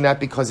everything in that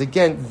because,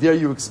 again, there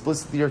you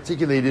explicitly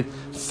articulated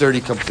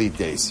 30 complete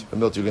days.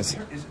 Milt, you're going to say.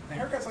 The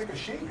haircut's like a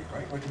shaving,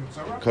 right? Like in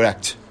Sarah?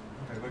 Correct.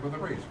 Okay, like with a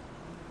razor.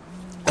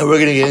 And we're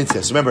going to get into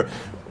this. Remember,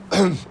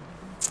 I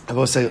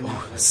will say,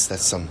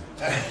 that's some.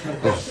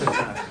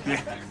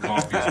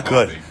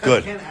 Good.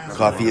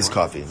 Coffee is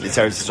coffee. It's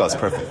Eretz Yisrael. It's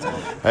perfect.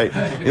 Right?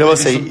 You know, we'll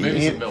say,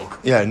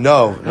 yeah,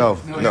 no,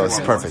 it's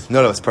perfect.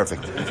 No, it's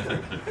perfect.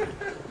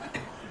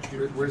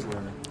 Where's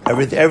learning?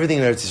 Everything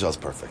in Eretz Yisrael is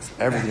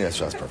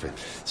perfect.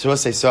 So we'll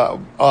say,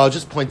 so I'll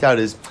just point out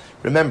is,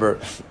 remember,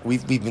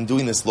 we've been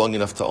doing this long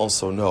enough to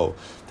also know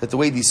that the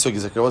way these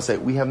sugyas, like I will say,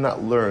 we have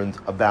not learned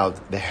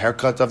about the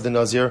haircut of the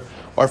Nazir,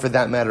 or for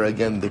that matter,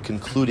 again, the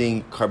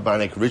concluding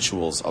carbonic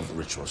rituals of the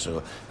rituals.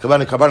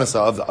 Carbonic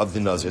of the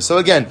Nazir. So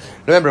again,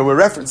 remember, we're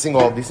referencing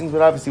all of these things,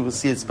 but obviously we'll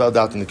see it spelled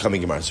out in the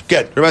coming Gemaras.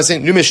 Good. Everybody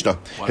saying, new Mishnah.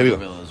 Why Here we do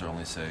go. Rabbi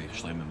only say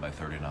Shleiman by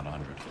 30, not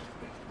 100?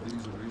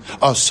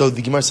 Oh, so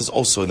the Gemara says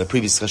also, in the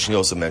previous discussion, he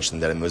also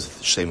mentioned that it was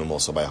Shleimim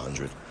also by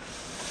 100.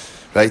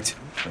 Right?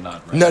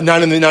 But not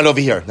Not over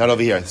here.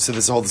 So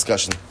there's a whole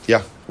discussion.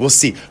 Yeah, we'll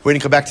see. We're going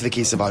to come back to the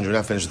case of 100. We're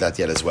not finished with that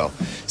yet as well.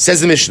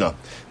 Says the Mishnah,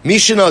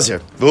 Misha Nazir,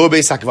 V'hu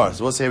beis hakvar.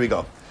 So we'll say, here we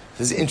go.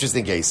 This is an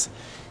interesting case.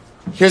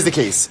 Here's the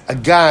case. A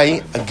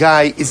guy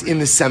is in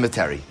the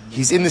cemetery.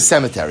 He's in the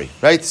cemetery,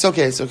 right? It's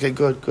okay.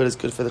 Good. It's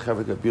good for the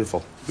chaver. Good.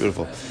 Beautiful. Good.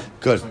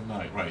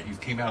 Right. He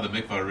came out of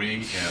the mikvah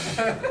and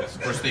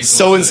first thing.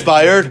 So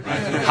inspired.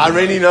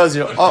 Hareini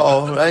Nazir.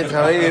 Right?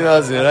 Hareini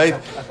Nazir, right?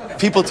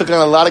 People took on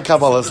a lot of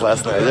Kabbalahs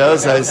last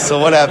night. So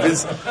what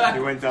happens? He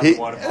went down the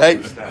water.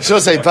 Right? So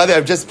say, by the way,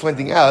 I'm just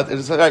pointing out.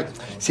 It's right.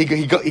 So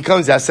he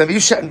comes out.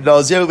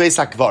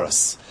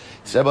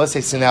 So Rabbi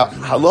says, so now,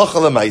 halacha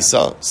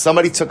l'maisa,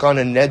 somebody took on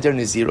a neder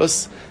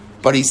nazirus,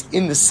 but he's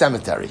in the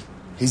cemetery.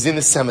 So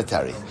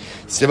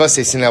Rabbi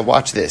says, so now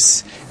watch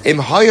this.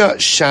 Filo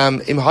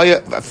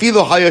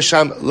haya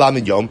sham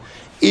lamed yom,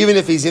 even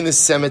if he's in the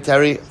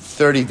cemetery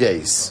 30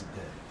 days.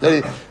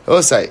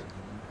 Rabbi say,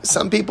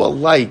 some people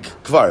like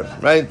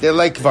kvarim, right? They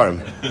like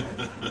kvarim.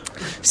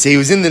 So he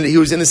was in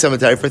the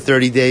cemetery for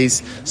 30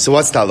 days. So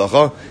what's the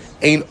halacha?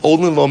 Ein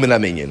olin lo min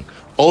aminyan.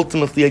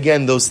 Ultimately,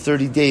 again, those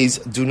 30 days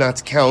do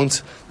not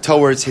count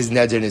towards his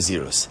neder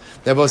nazirus.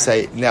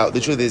 Now,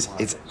 the truth is,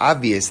 it's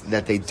obvious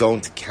that they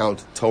don't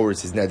count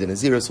towards his neder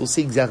nazirus. We'll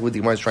see exactly what the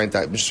Gemara is trying to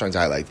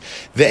highlight.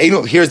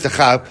 Here's the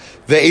chab,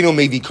 ve'eno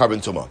maybe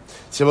carbon tuma.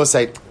 So we'll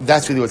say,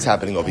 that's really what's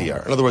happening over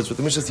here. In other words, what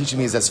the Mishnah is teaching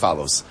me is as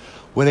follows.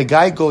 When a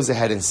guy goes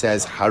ahead and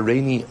says,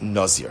 Hareini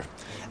Nazir,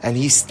 and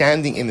he's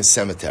standing in the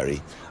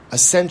cemetery,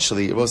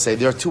 essentially, we'll say,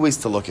 there are two ways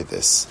to look at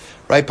this.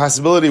 Right?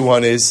 Possibility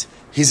one is,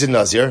 he's a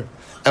Nazir,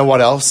 and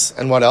what else?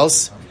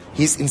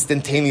 He's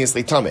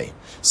instantaneously tamei.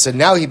 So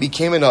now he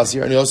became a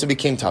Nazir, and he also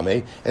became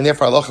tamei, and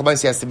therefore Allah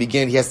he has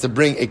to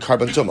bring a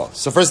carbon tumah.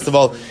 So first of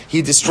all,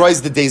 he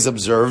destroys the days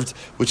observed,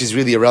 which is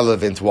really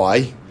irrelevant.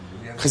 Why?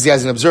 Because he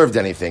hasn't observed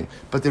anything.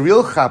 But the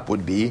real chap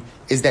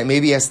is that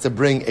maybe he has to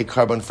bring a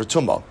carbon for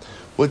tumah.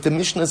 What the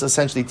Mishnah is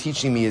essentially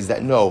teaching me is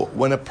that no,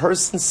 when a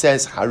person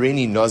says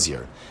Hareini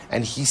Nazir,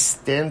 and he's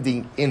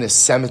standing in a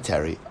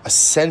cemetery,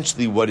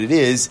 essentially what it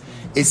is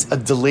a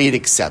delayed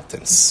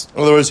acceptance.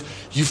 In other words,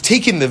 you've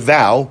taken the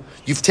vow,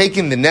 you've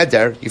taken the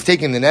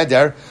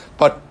neder,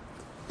 but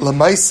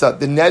Lamaisa,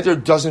 the neder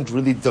doesn't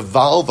really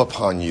devolve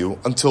upon you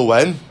until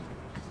when?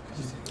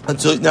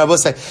 Now I will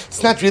say,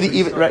 it's not really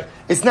even right.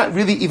 It's not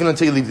really even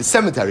until you leave the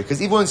cemetery, because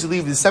even once you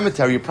leave the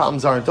cemetery, your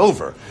problems aren't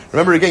over.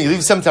 Remember again, you leave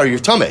the cemetery, you're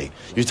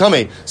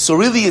tamei. So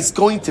really, it's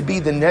going to be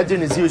the neder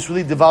nazirus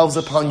really devolves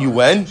upon you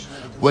when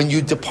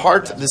you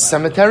depart the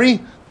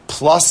cemetery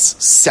plus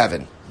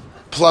 7.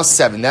 That's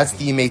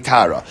the Yimei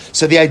Tara.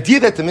 So the idea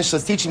that the Mishnah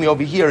is teaching me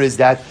over here is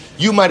that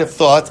you might have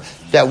thought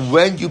that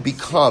when you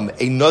become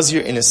a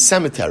Nazir in a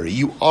cemetery,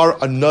 you are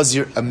a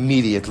Nazir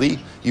immediately.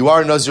 you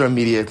are a Nazir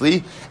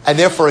immediately, and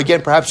therefore,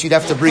 again, perhaps you'd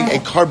have to bring a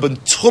carbon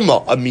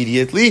tuma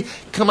immediately.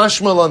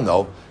 Kamash Malan,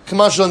 no.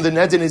 Kamash Malan, the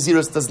Neder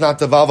Naziros does not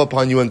devolve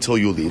upon you until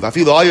you leave. I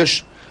feel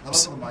Ayash. How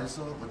about the Maisa?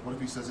 Like, what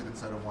if he says it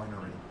inside a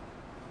winery?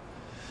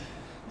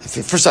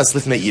 First, that's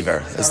Lifnei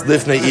Iver. It's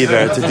Lifnei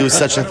Iver to do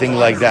such a thing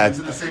like that. Is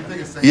it the same thing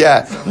as saying?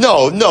 Yeah.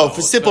 No,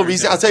 for simple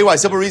reason. I'll tell you why.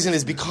 Simple reason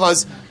is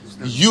because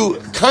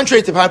you,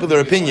 contrary to popular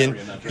opinion,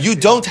 you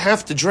don't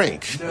have to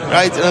drink,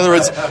 right? In other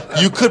words,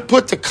 you could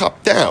put the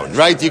cup down,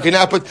 right? You can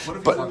now put,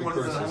 but One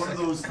of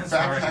those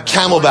backpack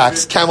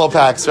camel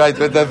packs, right?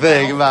 With the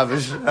thing,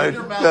 right?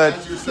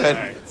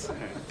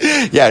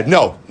 Good. Yeah,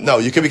 no,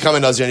 you can become a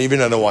Nazir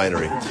even in a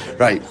winery,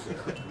 right?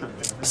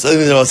 So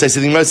I'll say, so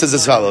the Gemara says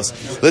as follows.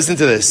 Listen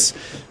to this.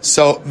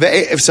 So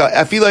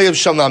afilay of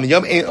shalnam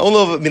yom ein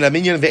olo min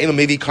aminyan ve'eno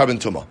maybe carbon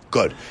tuma.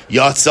 Good.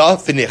 Yatsa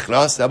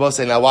v'nichnas. Now we'll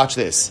say, now watch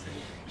this.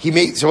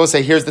 So we'll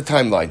say, here's the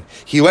timeline.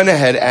 He went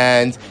ahead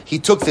and he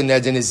took the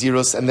Neder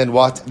Naziros, and then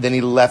what? Then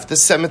he left the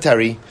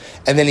cemetery,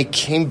 and then he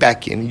came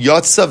back in.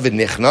 Yatsa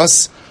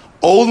v'nichnas.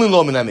 Only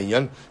lo min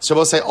aminyan. So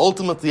we'll say,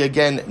 ultimately,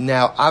 again,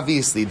 now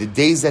obviously the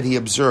days that he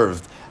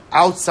observed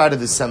outside of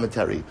the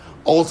cemetery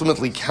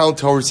ultimately count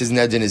towards his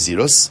Neder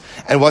Naziros.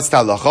 And what's the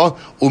halacha?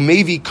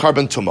 Umevi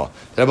carbon tuma.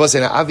 The Rabbi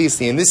said, now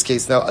obviously in this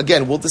case, now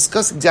again, we'll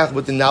discuss exactly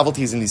what the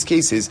novelties in these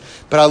cases,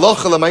 but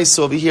halacha l'maisa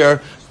over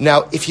here,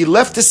 now if he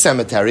left the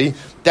cemetery,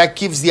 that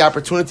gives the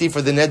opportunity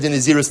for the Neder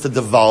Naziros to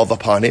devolve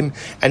upon him.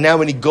 And now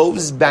when he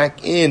goes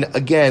back in,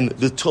 again,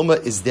 the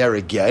Tumah is there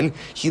again.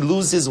 He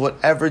loses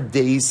whatever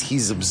days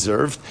he's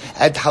observed.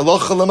 At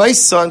halacha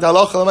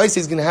l'maisa,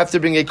 he's going to have to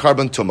bring a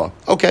carbon Tumah.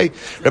 Okay.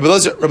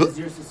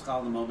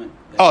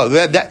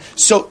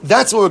 So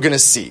that's what we're going to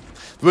see.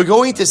 We're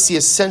going to see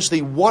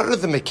essentially what are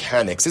the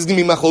mechanics. This is going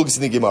to be machlokes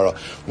in the Gemara.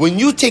 When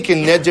you take a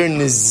Neder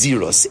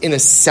Naziros in a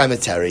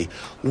cemetery,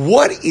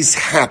 what is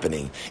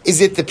happening? Is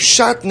it the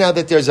pshat now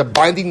that there's a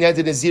binding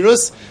Neder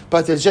Naziros,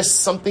 but there's just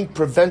something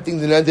preventing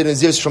the Neder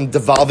Naziros from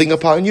devolving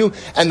upon you,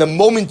 and the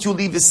moment you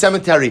leave the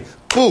cemetery,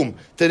 boom,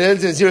 the Neder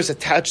Naziros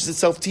attaches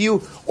itself to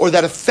you, or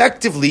that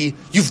effectively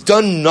you've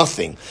done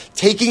nothing.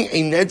 Taking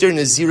a Neder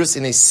Naziros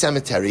in a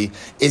cemetery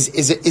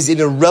is an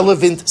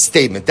irrelevant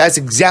statement. That's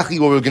exactly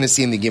what we're going to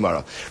see in the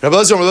Gemara. Rabbi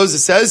Elazar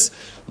says,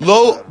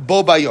 Lo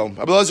bo bayom.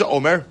 Rabbi Elazar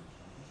Omer,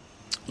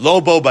 Lo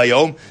bo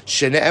bayom.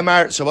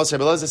 Shene'emar. Shabbos.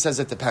 Rabbi Elazar says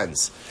it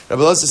depends.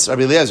 Rabbi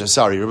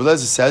Elazar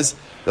says,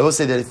 Rabbi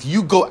say that if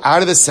you go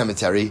out of the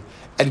cemetery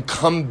and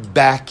come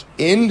back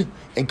in,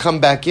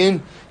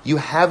 you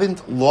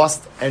haven't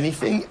lost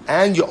anything,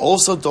 and you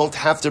also don't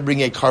have to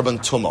bring a carbon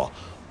tumah.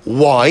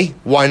 Why?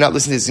 Why not?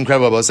 Listen to this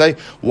incredible Rabbi say.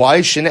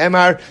 Why?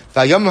 Shene'emar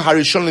v'yom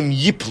harishonim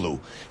yiplu.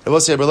 Rabbi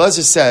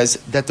Elazar says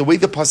that the way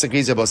the pasuk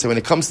reads, Rabbi, when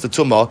it comes to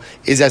tumah,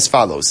 is as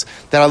follows: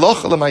 that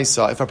halacha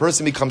l'maisa, if a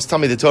person becomes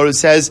tummy, the Torah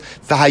says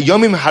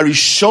v'hayomim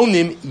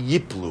harishonim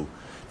yiplu.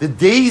 The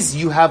days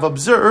you have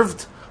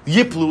observed,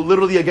 yiplu,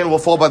 literally again will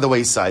fall by the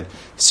wayside.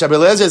 Rabbi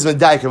Elazar is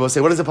medayik. Rabbi say,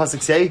 what does the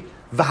pasuk say?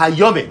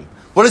 V'hayomim.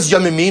 What does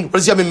yomim mean? What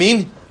does yomim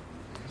mean?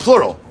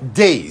 Plural.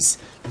 Days.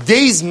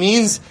 Days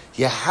means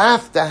you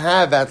have to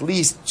have at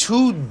least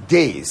 2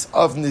 days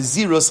of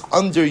Naziros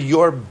under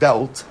your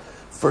belt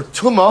for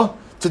Tumah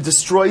to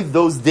destroy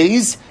those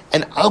days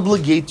and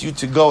obligate you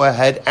to go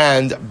ahead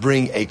and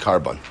bring a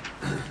carbon.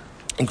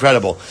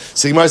 Incredible.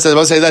 So Gemara says,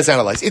 let's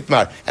analyze.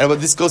 Itmar. And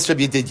this goes to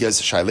Rabbi Yedidya's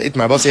Shaila.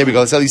 Itmar. Here we go.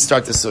 Let's at least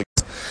start this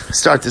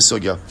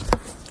sugya.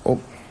 Oh.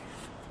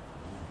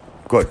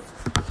 Good.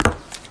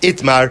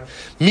 Itmar,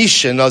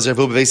 Misha, Nazir,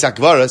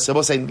 Vuvavesakvara. So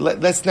we'll say,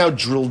 let's now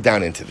drill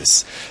down into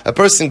this. A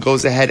person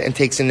goes ahead and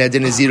takes a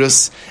Neder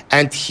Nazirus,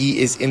 and he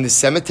is in the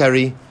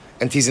cemetery,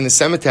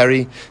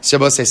 So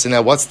we'll say, so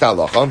now what's the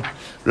halacha?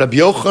 Rabbi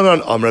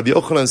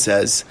Yochanan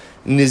says,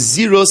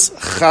 Nazirus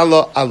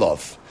chala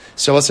alav.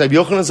 So we'll say, Rabbi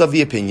Yochanan is of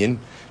the opinion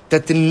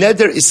that the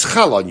Neder is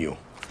chal on you.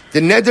 The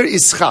Neder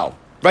is chal.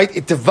 Right?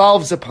 It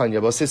devolves upon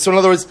you. So in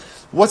other words,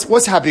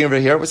 what's happening over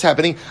here? What's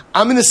happening?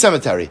 I'm in the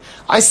cemetery.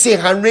 I say,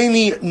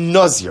 Hareini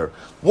Nazir.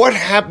 What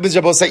happens,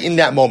 Rabbi say, in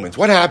that moment?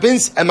 What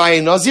happens? Am I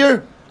a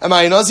Nazir?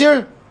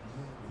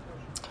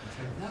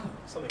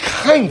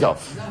 Kind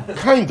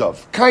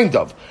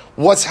of.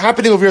 What's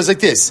happening over here is like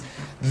this.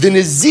 The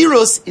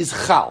Naziros is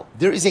chal.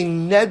 There is a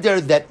neder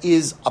that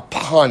is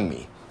upon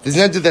me. There's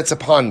a neder that's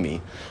upon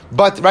me.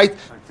 But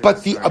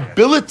the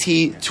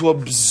ability to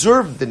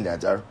observe the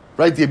neder,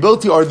 right? The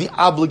ability or the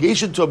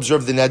obligation to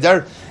observe the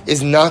neder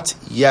is not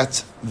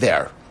yet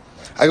there.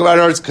 I go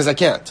about it because I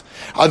can't.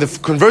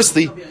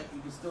 Conversely,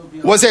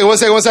 one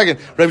second.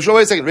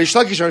 Reish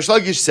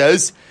Lakish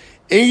says,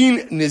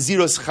 Ein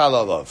Naziros chal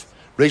alav.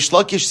 Reish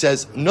Lakish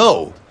says,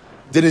 no,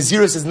 the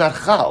Naziros is not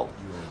chal.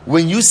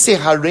 When you say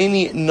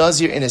Hareini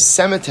Nazir in a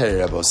cemetery,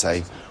 Rabbi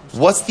say,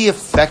 what's the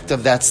effect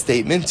of that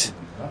statement?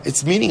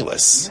 It's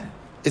meaningless.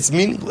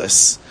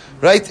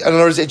 Right? In other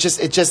words, it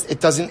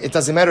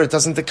doesn't matter. It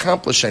doesn't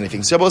accomplish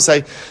anything. So Rabbi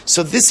say,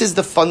 so this is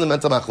the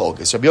fundamental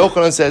machlokas. Rabbi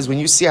Yochanan says, when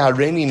you see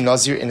Hareini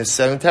Nazir in a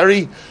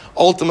cemetery,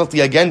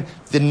 ultimately again,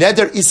 the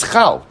neder is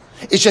chal.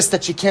 It's just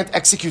that you can't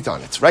execute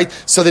on it, right?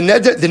 So the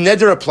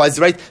neder applies,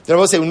 right? Then I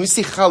will say, when we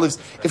see chalivs,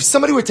 if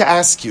somebody were to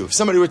ask you,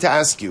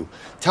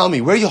 tell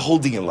me, where are you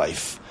holding in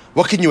life?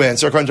 What can you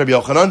answer, according to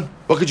Rabbi Yochanan?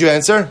 What could you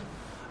answer?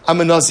 I'm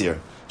a nazir.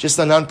 Just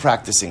a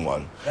non-practicing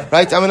one,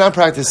 right? I'm a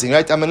non-practicing,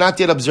 right? I'm a not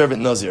yet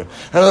observant nazir.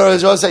 In other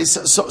words, I'll say,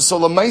 so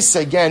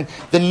lamaisa again,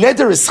 the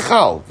neder is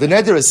chal. The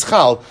neder is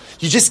chal.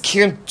 You just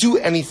can't do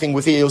anything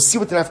with it. You'll see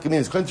what the nafka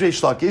means. According to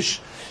Reish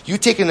Lakish, you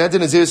take a neder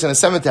nazirus in a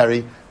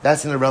cemetery,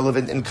 that's an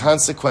irrelevant,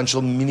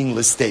 inconsequential,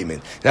 meaningless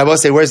statement. And I will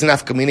say, where's the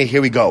nafka meaning?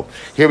 Here we go.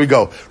 Rabbi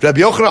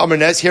Yochanan Amar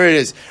Nez, here it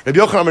is. Rabbi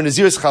Yochanan Amar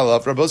Nazirus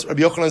chalav.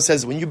 Rabbi Yochanan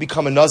says, when you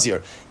become a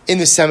nazir in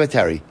the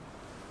cemetery,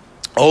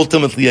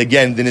 ultimately,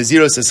 again, the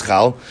Nazirus is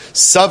chal.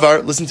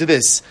 Savar, listen to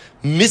this.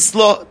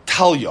 Misla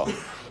talya.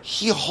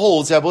 He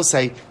holds, I will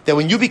say, that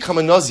when you become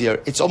a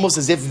Nazir, it's almost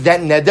as if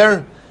that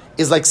neder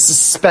is like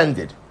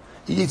suspended.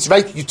 It's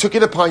right, you took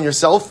it upon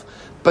yourself,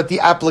 but the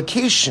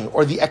application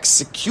or the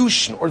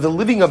execution or the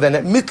living of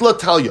that mitla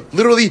talya,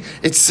 literally,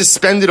 it's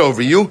suspended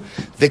over you.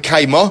 The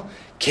kaima,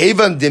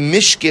 kevan de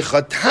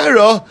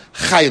mishkechatara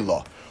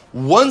chayla.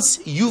 Once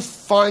you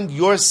find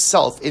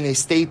yourself in a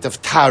state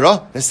of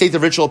tara, in a state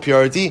of ritual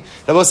purity,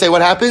 I will say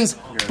what happens?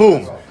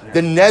 Boom.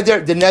 The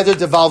neder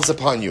devolves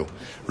upon you.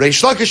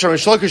 Reish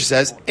Lakish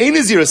says, Ein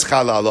Nazirus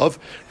chal alav.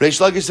 Reish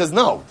Lakish says,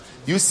 no.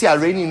 You see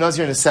Areini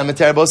Nazir in a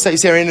cemetery. Both say, you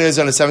see Areini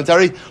Nazir in a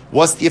cemetery.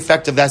 What's the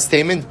effect of that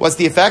statement? What's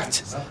the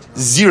effect?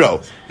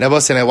 Zero. Now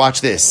both say, now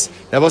watch this.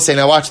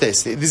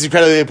 This is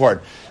incredibly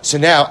important. So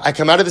now, I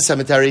come out of the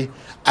cemetery.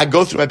 I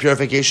go through my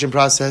purification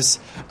process.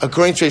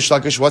 According to Reish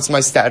Lakish, what's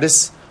my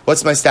status?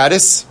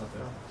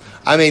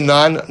 I'm a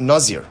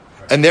non-Nazir.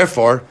 And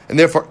therefore, I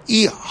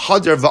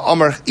hadar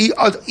va'amar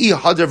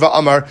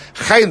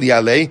chayli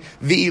alei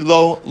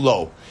v'ilo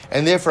lo.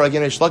 And therefore,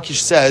 again, Reish Lakish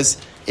says,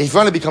 if you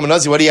want to become a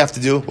Nazir, what do you have to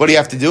do?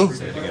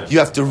 You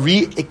have to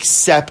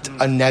re-accept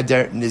a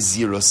neder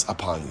nazirus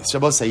upon you. So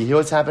both say, you hear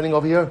what's happening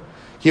over here?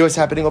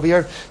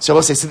 So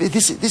I'll say, so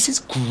this is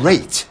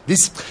great.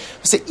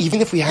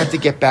 Even if we had to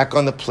get back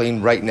on the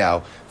plane right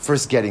now,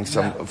 first getting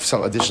some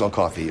additional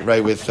coffee,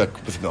 right, with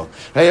milk.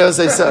 Right? I was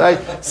like,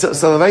 so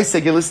the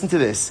say, listen to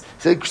this.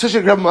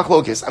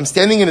 I'm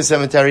standing in a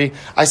cemetery.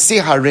 I see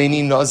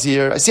Hareini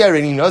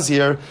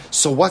Nazir.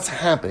 So what's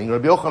happening?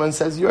 Rabbi Yochanan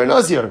says, you're a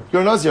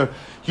Nazir.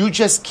 You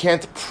just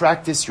can't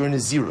practice your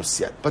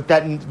Nazirus yet. But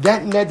that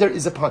neder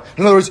is upon.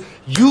 In other words,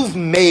 you've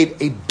made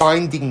a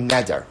binding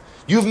neder.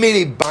 You've made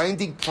a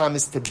binding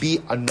promise to be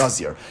a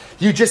Nazir.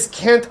 You just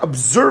can't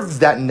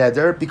observe that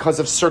neder because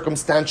of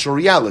circumstantial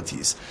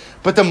realities.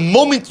 But the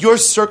moment your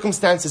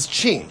circumstances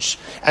change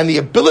and the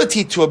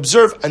ability to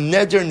observe a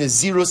neder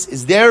Nazirus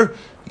is there,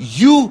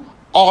 you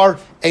are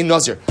a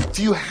Nazir.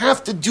 Do you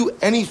have to do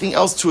anything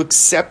else to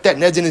accept that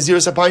neder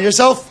Nazirus upon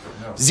yourself?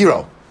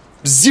 No.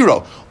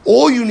 Zero.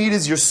 All you need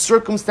is your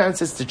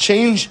circumstances to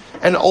change,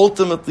 and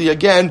ultimately,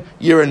 again,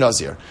 you're a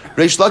Nazir.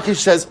 Reish Lakish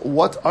says,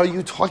 what are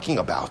you talking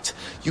about?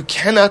 You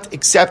cannot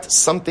accept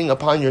something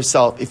upon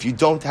yourself if you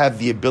don't have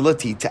the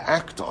ability to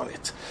act on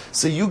it.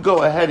 So you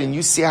go ahead and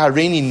you say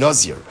Hareini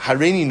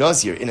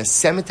Nazir in a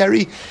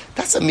cemetery.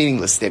 That's a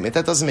meaningless statement.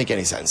 That doesn't make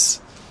any sense.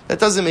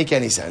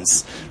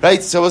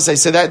 Right? So we'll say,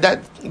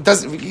 it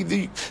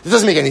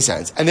doesn't make any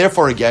sense. And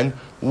therefore, again,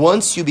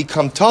 once you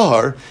become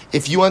tahar,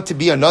 if you want to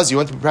be a Nazir, you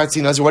want to be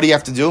practicing Nazir, what do you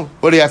have to do?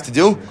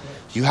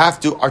 You have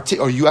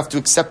to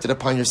accept it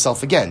upon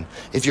yourself again.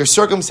 If your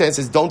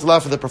circumstances don't allow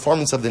for the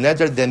performance of the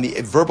neder, then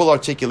the verbal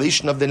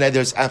articulation of the neder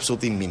is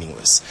absolutely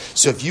meaningless.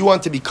 So if you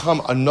want to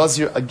become a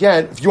Nazir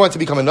again, if you want to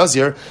be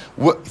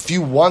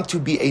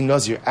a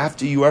Nazir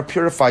after you are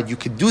purified, you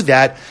could do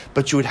that,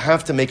 but you would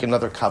have to make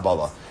another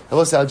Kabbalah.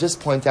 I'll just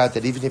point out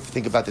that even if you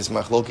think about this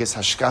machlokes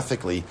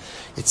hashkafically,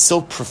 it's so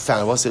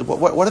profound.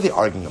 What are they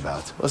arguing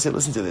about?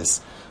 Listen to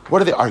this.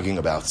 What are they arguing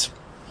about?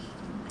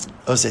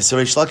 So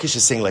Reish Lakish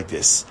is saying like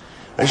this.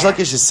 Reish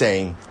Lakish is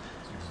saying,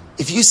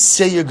 if you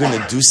say you're going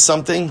to do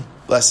something,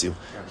 bless you,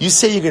 you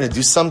say you're going to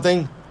do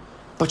something,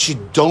 but you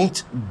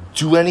don't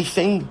do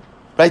anything,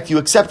 right? You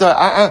accept,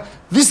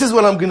 this is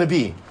what I'm going to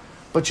be,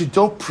 but you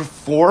don't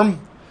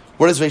perform.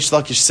 What does Reish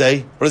Lakish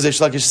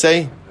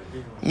say?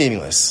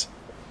 Meaningless.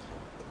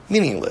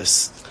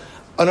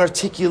 An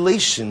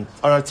articulation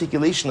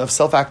of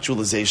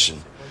self-actualization,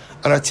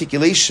 an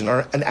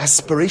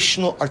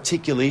aspirational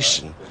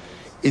articulation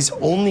is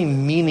only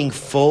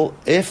meaningful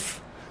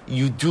if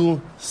you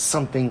do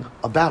something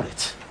about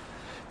it.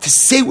 To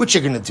say what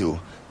you're going to do,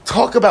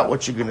 talk about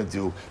what you're going to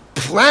do,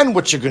 plan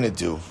what you're going to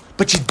do,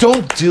 but you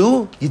don't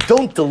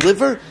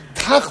deliver,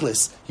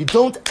 tachlis, you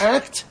don't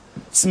act,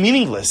 it's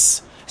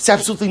meaningless. It's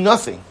absolutely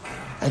nothing.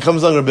 And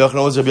comes along Rabbi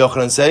Yochanan, what does Rabbi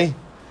Yochanan say?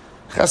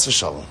 Chas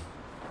v'shalom.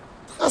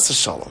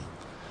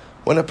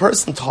 When a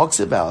person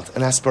talks about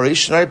an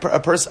aspiration, right, a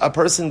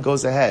person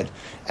goes ahead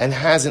and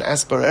has an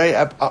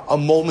aspiration, a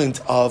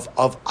moment of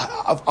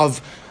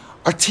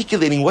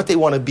articulating what they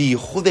want to be,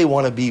 who they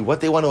want to be,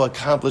 what they want to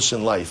accomplish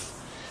in life.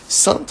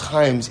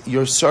 Sometimes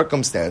your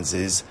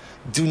circumstances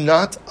do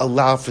not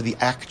allow for the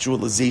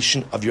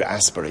actualization of your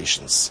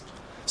aspirations.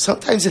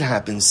 Sometimes it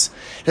happens.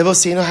 And we'll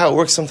say, you know how it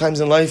works sometimes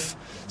in life?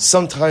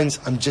 Sometimes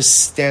I'm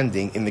just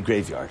standing in the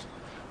graveyard.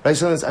 Right?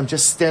 Sometimes I'm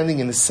just standing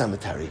in the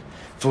cemetery.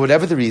 For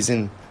whatever the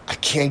reason, I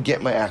can't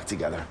get my act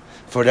together.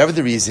 For whatever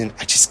the reason,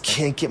 I just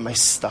can't get my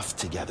stuff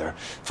together.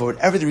 For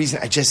whatever the reason,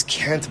 I just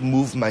can't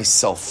move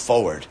myself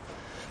forward.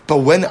 But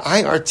when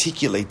I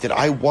articulate that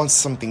I want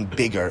something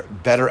bigger,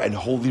 better, and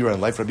holier in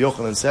life, Rabbi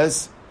Yochanan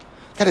says,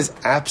 that is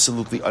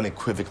absolutely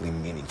unequivocally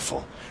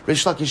meaningful.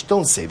 Rish Lakish,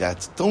 don't say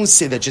that. Don't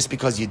say that just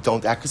because you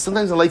don't act. Because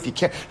sometimes in life you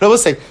can't. But I will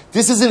say,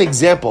 this is an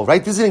example,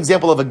 right? This is an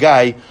example of a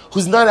guy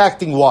who's not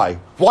acting why.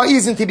 Why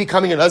isn't he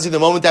becoming a Nazi the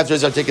moment after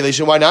his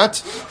articulation? Why not?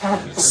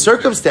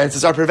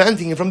 Circumstances are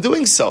preventing him from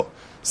doing so.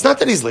 It's not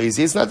that he's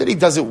lazy. It's not that he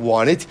doesn't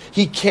want it.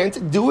 He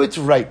can't do it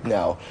right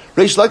now.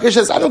 Reish Lakish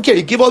says, I don't care.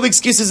 You give all the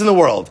excuses in the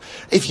world.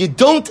 If you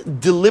don't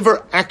deliver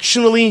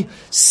actionally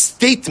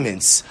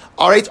statements,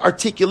 all right,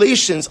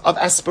 articulations of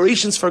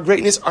aspirations for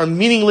greatness are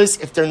meaningless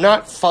if they're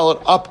not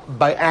followed up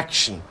by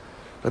action.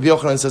 Rabbi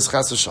Yochanan says,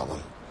 Chas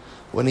v'shalom.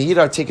 When a Yid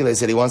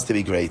articulates that he wants to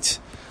be great,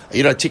 a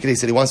Yid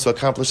articulates that he wants to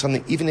accomplish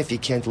something, even if he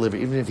can't deliver,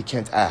 even if he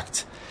can't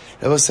act,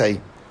 I will say,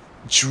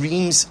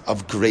 dreams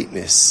of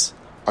greatness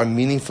are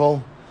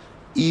meaningful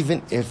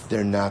even if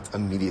they're not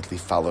immediately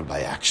followed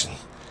by action.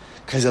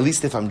 Because at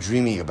least if I'm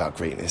dreaming about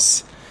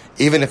greatness,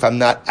 even if I'm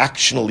not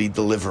actionally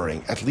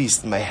delivering, at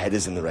least my head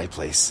is in the right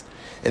place.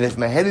 And if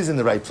my head is in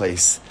the right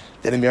place,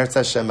 then in Meretz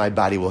Hashem, my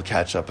body will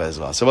catch up as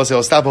well. So we'll say,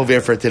 we'll stop over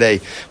here for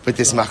today with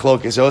this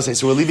machlokas. So we'll say,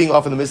 so we're leaving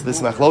off in the midst of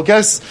this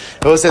machlokas.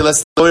 We'll say,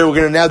 we're going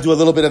to now do a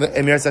little bit of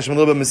Meretz Hashem, a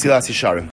little bit of Mesilas Yesharim.